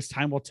know, I guess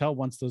time will tell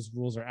once those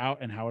rules are out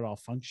and how it all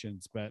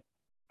functions. But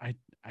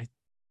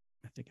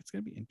I think it's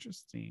gonna be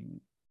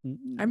interesting.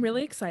 I'm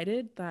really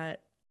excited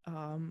that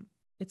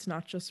it's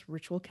not just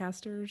ritual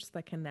casters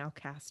that can now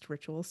cast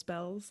ritual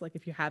spells. Like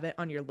if you have it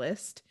on your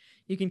list,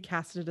 you can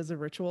cast it as a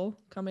ritual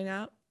coming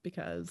out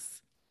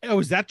because Oh,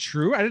 is that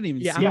true? I didn't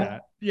even see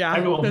that. Yeah,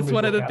 Everyone's that's a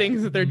one of the ritual things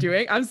caster. that they're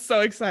doing. I'm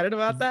so excited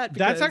about that.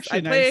 That's because actually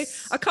I play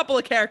nice. a couple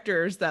of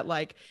characters that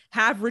like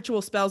have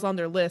ritual spells on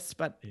their list,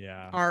 but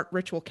Yeah. aren't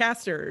ritual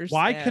casters.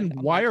 Why and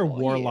I'm why like, are oh,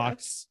 yeah.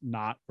 warlocks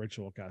not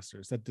ritual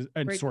casters?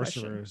 And Great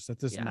sorcerers. question. That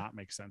does Yeah. not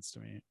make sense to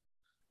me.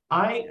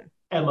 I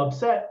am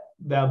upset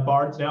that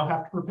bards now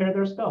have to prepare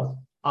their spells.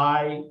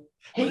 I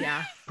hate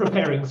Yeah.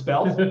 preparing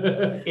spells.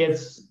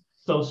 It's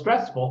so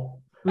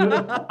stressful.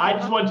 I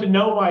just want to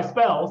know my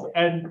spells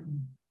and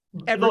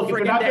Every look, if you're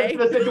friggin' not day. good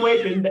for the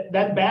situation,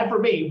 that's bad for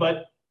me,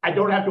 but I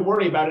don't have to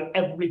worry about it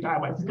every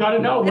time I Gotta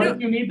know, what I if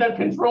you need that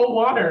control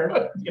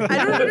water?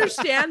 I don't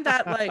understand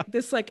that like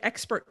this like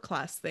expert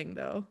class thing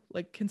though.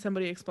 Like, can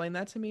somebody explain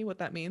that to me? What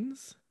that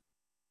means?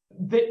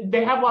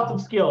 They have lots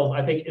of skills.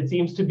 I think it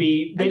seems to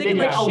be And they can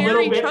like get a share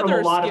little each bit from a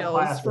other's lot of skills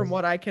classes.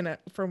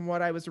 from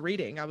what I was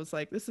reading. I was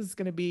like, this is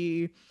gonna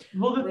be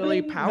Well,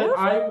 really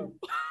powerful.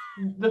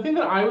 The thing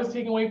that I was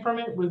taking away from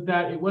it was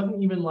that it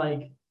wasn't even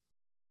like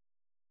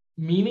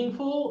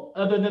meaningful,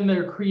 other than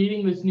they're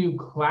creating this new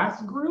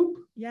class group,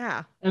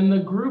 Yeah. and the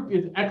group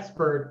is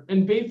expert,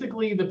 and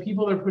basically the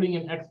people they're putting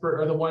in expert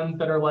are the ones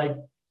that are like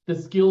the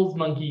skills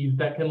monkeys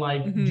that can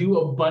like Mhm. do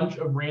a bunch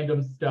of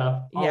random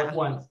stuff all Yeah. at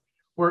once.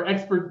 Where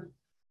expert,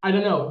 I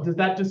don't know, does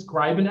that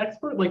describe an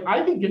expert? Like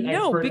I think an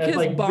No, expert because as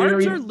like bards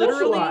very are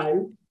literally-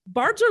 specialized.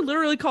 Bards are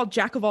literally called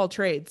jack of all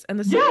trades. And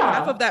the second Yeah.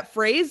 half of that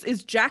phrase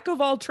is jack of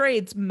all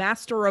trades,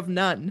 master of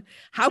none.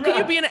 How can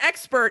you Yeah. be an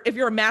expert if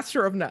you're a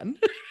master of none?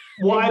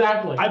 Well,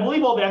 Exactly. I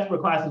believe all the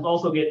expert classes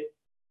also get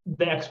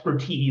the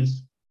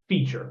expertise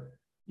feature.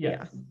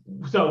 Yes.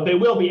 So they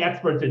will be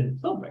experts in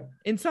something.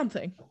 In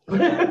something.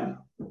 But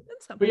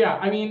Something. yeah,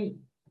 I mean,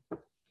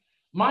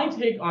 my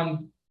take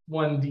on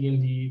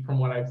 1D&D from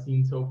what I've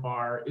seen so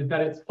far is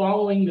that it's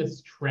following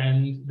this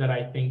trend that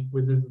I think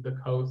Wizards of the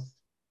Coast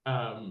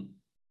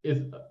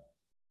is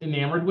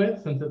enamored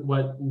with, since it's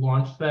what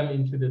launched them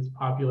into this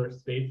popular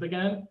space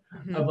again,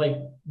 Mhm. of like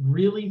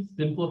really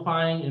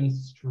simplifying and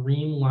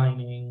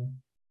streamlining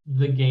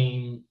the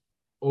game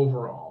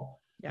overall.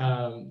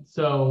 Yeah.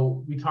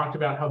 So we talked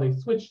about how they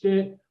switched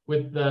it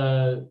with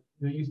it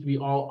used to be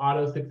all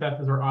auto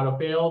successes or auto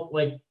fails.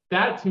 Like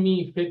that to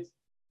me fits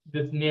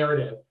this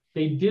narrative.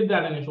 They did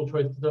that initial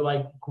choice because they're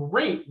like,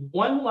 great,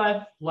 one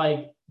less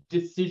like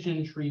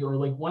decision tree or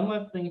like one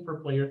less thing for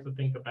players to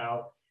think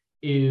about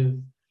is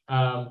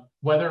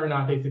whether or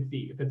not they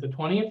succeed. If it's a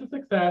 20, it's a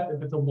success.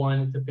 If it's a 1,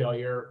 it's a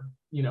failure,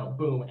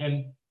 boom.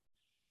 And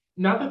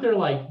not that they're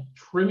like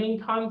trimming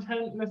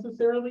content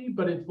necessarily,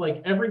 but it's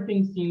like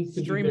everything seems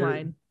to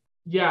Streamline.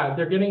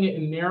 they're getting it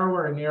in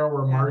narrower and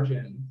narrower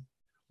margins,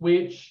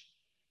 which,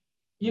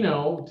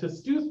 to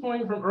Stu's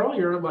point from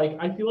earlier, like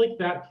I feel like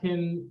that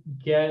can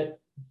get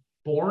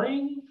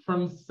boring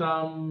from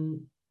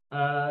some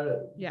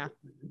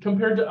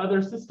compared to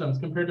other systems,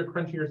 compared to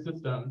crunchier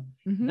systems.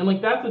 Mhm. And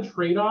like that's a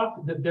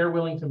trade-off that they're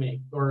willing to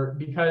make, or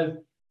because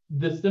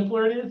the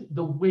simpler it is,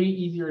 the way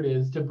easier it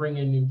is to bring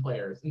in new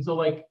players. And so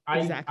like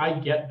I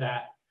get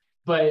that.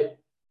 But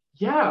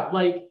yeah,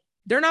 like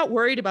They're not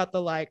worried about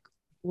the like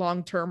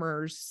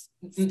long-termers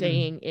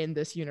staying in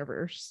this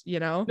universe,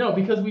 No,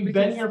 because we've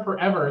been here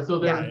forever. So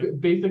they're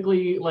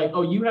basically like,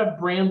 oh, you have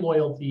brand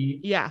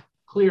loyalty. Yeah.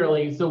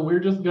 Clearly. So we're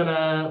just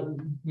gonna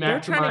maximize They're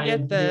trying to get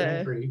your the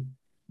entry.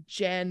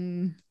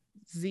 Gen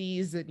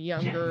Zs and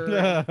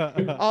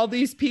younger, all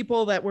these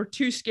people that were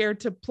too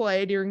scared to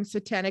play during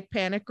Satanic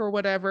Panic or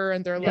whatever,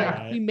 and they're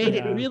like, we made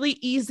it really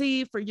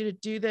easy for you to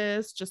do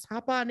this. Just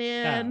hop on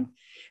in,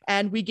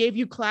 and we gave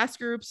you class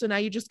groups, so now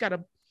you just got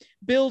to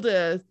build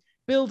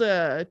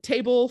a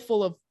table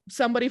full of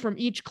somebody from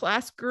each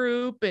class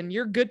group, and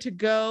you're good to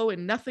go,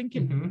 and nothing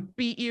can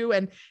beat you.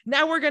 And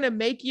now we're gonna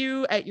make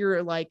you at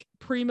your like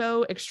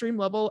primo extreme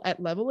level at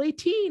level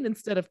 18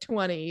 instead of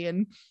 20,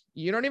 and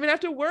you don't even have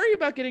to worry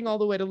about getting all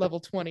the way to level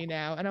 20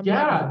 now. And I'm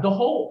like, the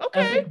whole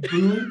epic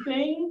boon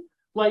thing.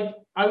 Like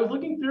I was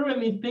looking through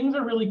and these things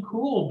are really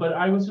cool, but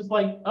I was just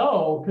like,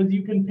 oh, because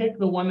you can pick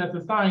the one that's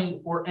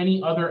assigned or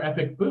any other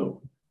epic boon.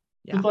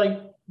 It's like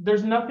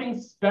there's nothing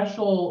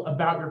special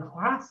about your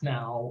class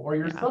now or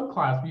your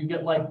subclass where you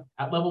get like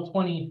at level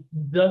 20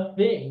 the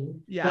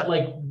thing that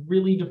like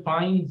really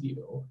defines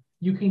you.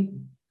 You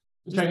can,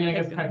 which I mean, I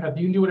guess kind of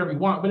you can do whatever you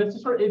want, but it's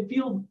just sort of, it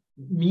feels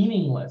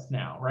meaningless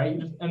now, right?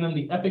 And then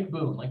the epic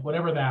boon, like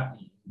whatever that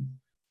means.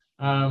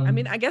 I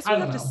mean, I guess we'll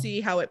have to know.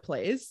 see how it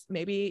plays.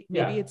 Maybe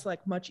it's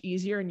like much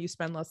easier and you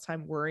spend less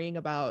time worrying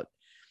about,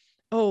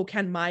 oh,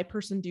 can my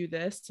person do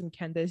this? And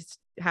can this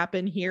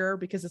happen here?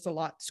 Because it's a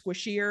lot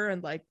squishier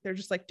and like, they're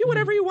just like, do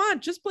whatever you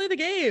want, just play the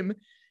game.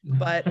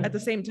 But at the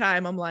same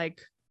time, I'm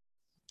like,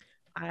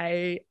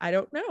 I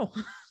don't know.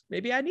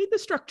 Maybe I need the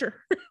structure.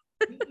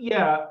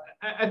 Yeah,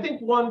 I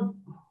think one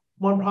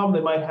problem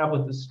they might have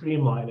with the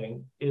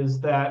streamlining is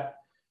that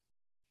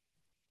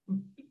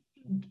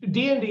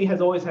D&D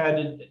has always had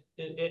an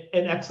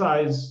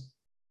excise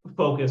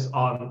focus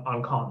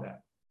on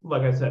combat.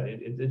 Like I said,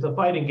 it's a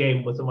fighting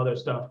game with some other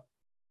stuff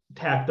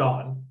tacked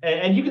on.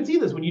 And you can see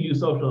this when you do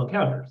social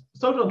encounters.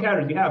 Social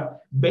encounters, you have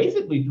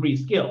basically 3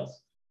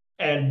 skills,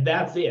 and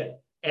that's it.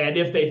 And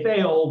if they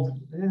failed,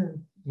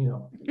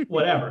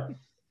 whatever.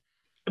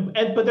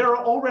 But there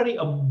are already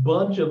a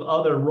bunch of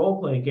other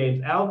role-playing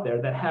games out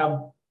there that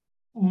have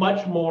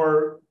much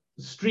more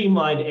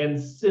streamlined and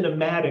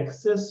cinematic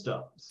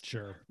systems.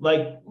 Sure.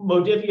 Like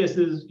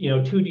Modiphius's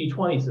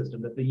 2D20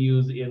 system that they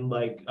use in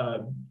like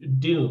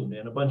Dune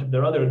and a bunch of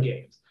their other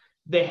games.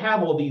 They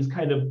have all these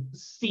kind of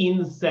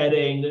scene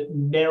setting,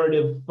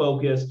 narrative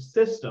focused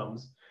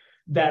systems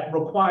that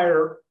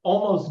require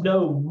almost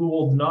no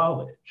ruled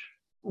knowledge,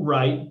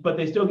 right? But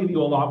they still give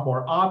you a lot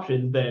more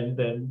options than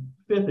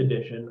 5th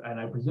edition, and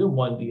I presume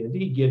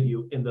 1D&D give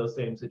you in those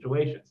same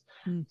situations.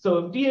 So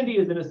if D&D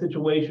is in a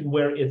situation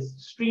where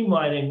it's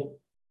streamlining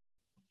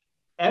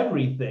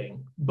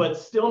everything, but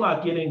still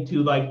not getting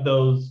to like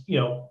those,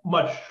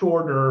 much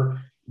shorter,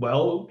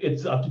 well,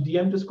 it's up to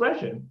DM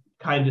discretion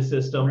kind of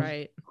systems,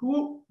 Right.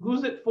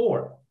 Who's it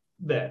for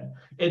then?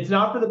 It's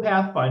not for the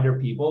Pathfinder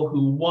people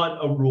who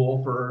want a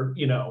rule for,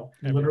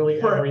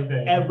 Literally for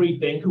everything.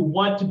 everything, who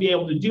want to be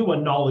able to do a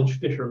knowledge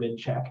fisherman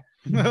check.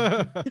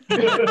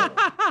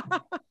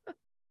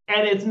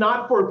 And it's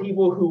not for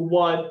people who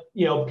want,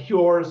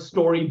 pure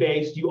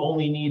story-based, you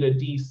only need a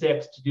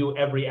D6 to do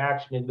every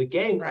action in the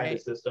game kind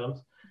of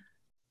systems.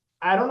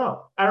 I don't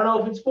know. I don't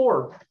know if it's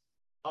for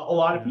a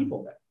lot of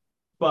people then.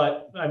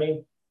 But I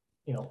mean,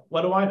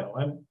 what do I know?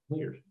 I'm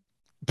weird.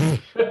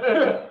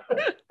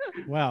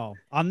 Well,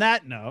 on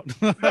that note,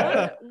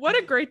 what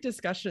a great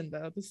discussion,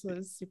 though. This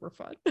was super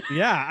fun.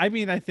 yeah, I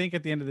mean, I think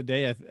at the end of the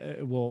day,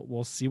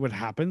 we'll see what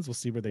happens. We'll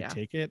see where they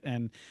take it.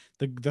 And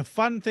the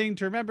fun thing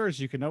to remember is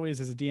you can always,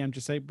 as a DM,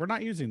 just say, we're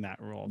not using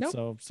that rule. Nope.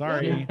 So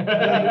sorry.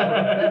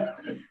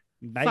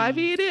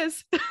 5e it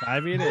is.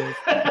 5e it is.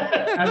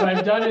 As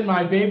I've done in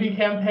my baby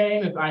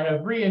campaign, is I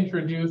have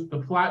reintroduced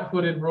the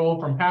flat-footed rule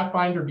from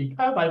Pathfinder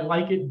because I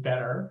like it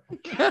better.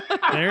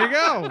 There you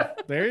go.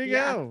 There you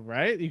go.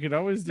 Right? You could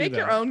always do Make that.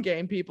 your own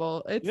game,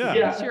 people.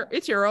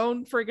 It's your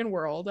own friggin'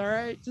 world. All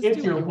right. Just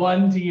It's your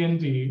one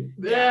D&D.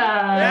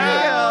 Yeah. There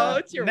you go.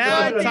 It's your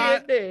Now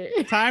one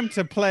D&D. Time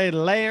to play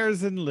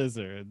Layers and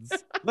Lizards.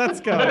 Let's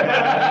go.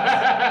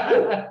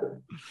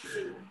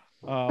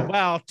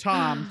 Well,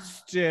 Tom,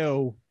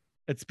 Stu,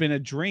 it's been a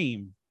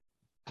dream.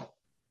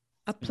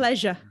 A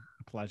pleasure.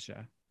 A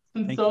pleasure.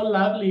 It's Thank so you.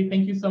 lovely.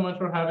 Thank you so much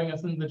for having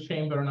us in the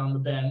chamber and on the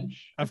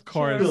bench. Of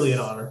course. Really an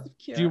honor.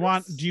 Do you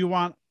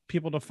want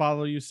people to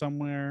follow you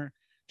somewhere?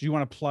 Do you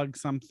want to plug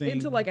something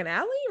Into like an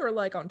alley or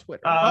like on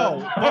Twitter?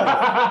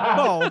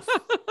 both.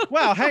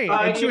 Well, hey,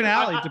 into an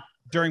alley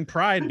during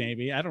Pride,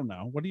 maybe. I don't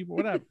know.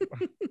 Whatever.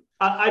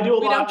 I do a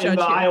We lot don't in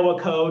the judge you. Iowa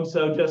Code,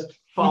 so just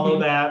follow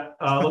that.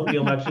 Look at the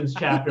elections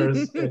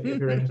chapters if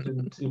you're interested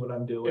in see what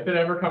I'm doing. If it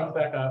ever comes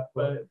back up,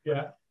 but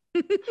yeah.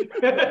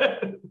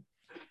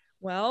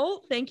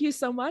 Well, thank you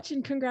so much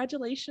and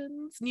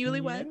congratulations,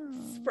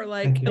 newlyweds, for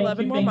like Thank you.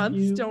 11 more Thank months.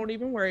 you. Don't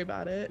even worry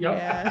about it. Yep.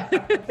 Yeah.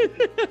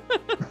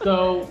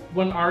 So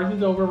when ours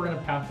is over, we're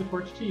gonna pass the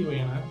torch to you,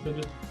 Anna. So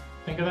just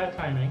think of that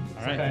timing.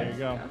 All right, there you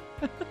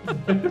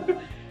go.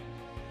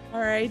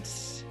 All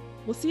right.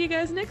 We'll see you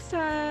guys next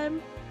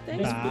time.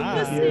 Thanks for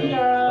Bye. listening.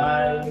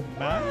 Bye.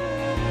 Bye.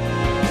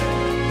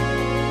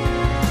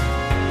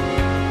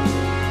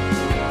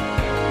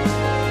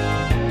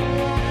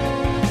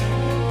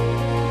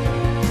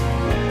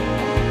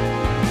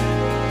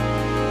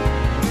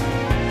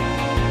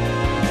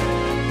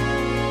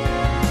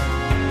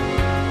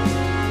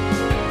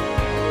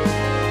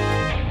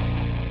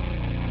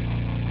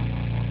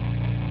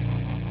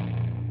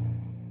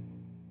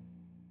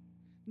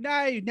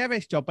 No,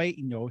 never stop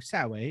eating your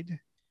salad.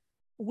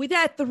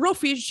 Without the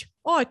roughage,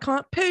 I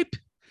can't poop.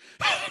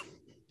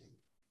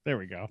 There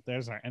we go.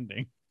 There's our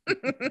ending.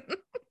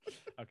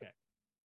 Okay.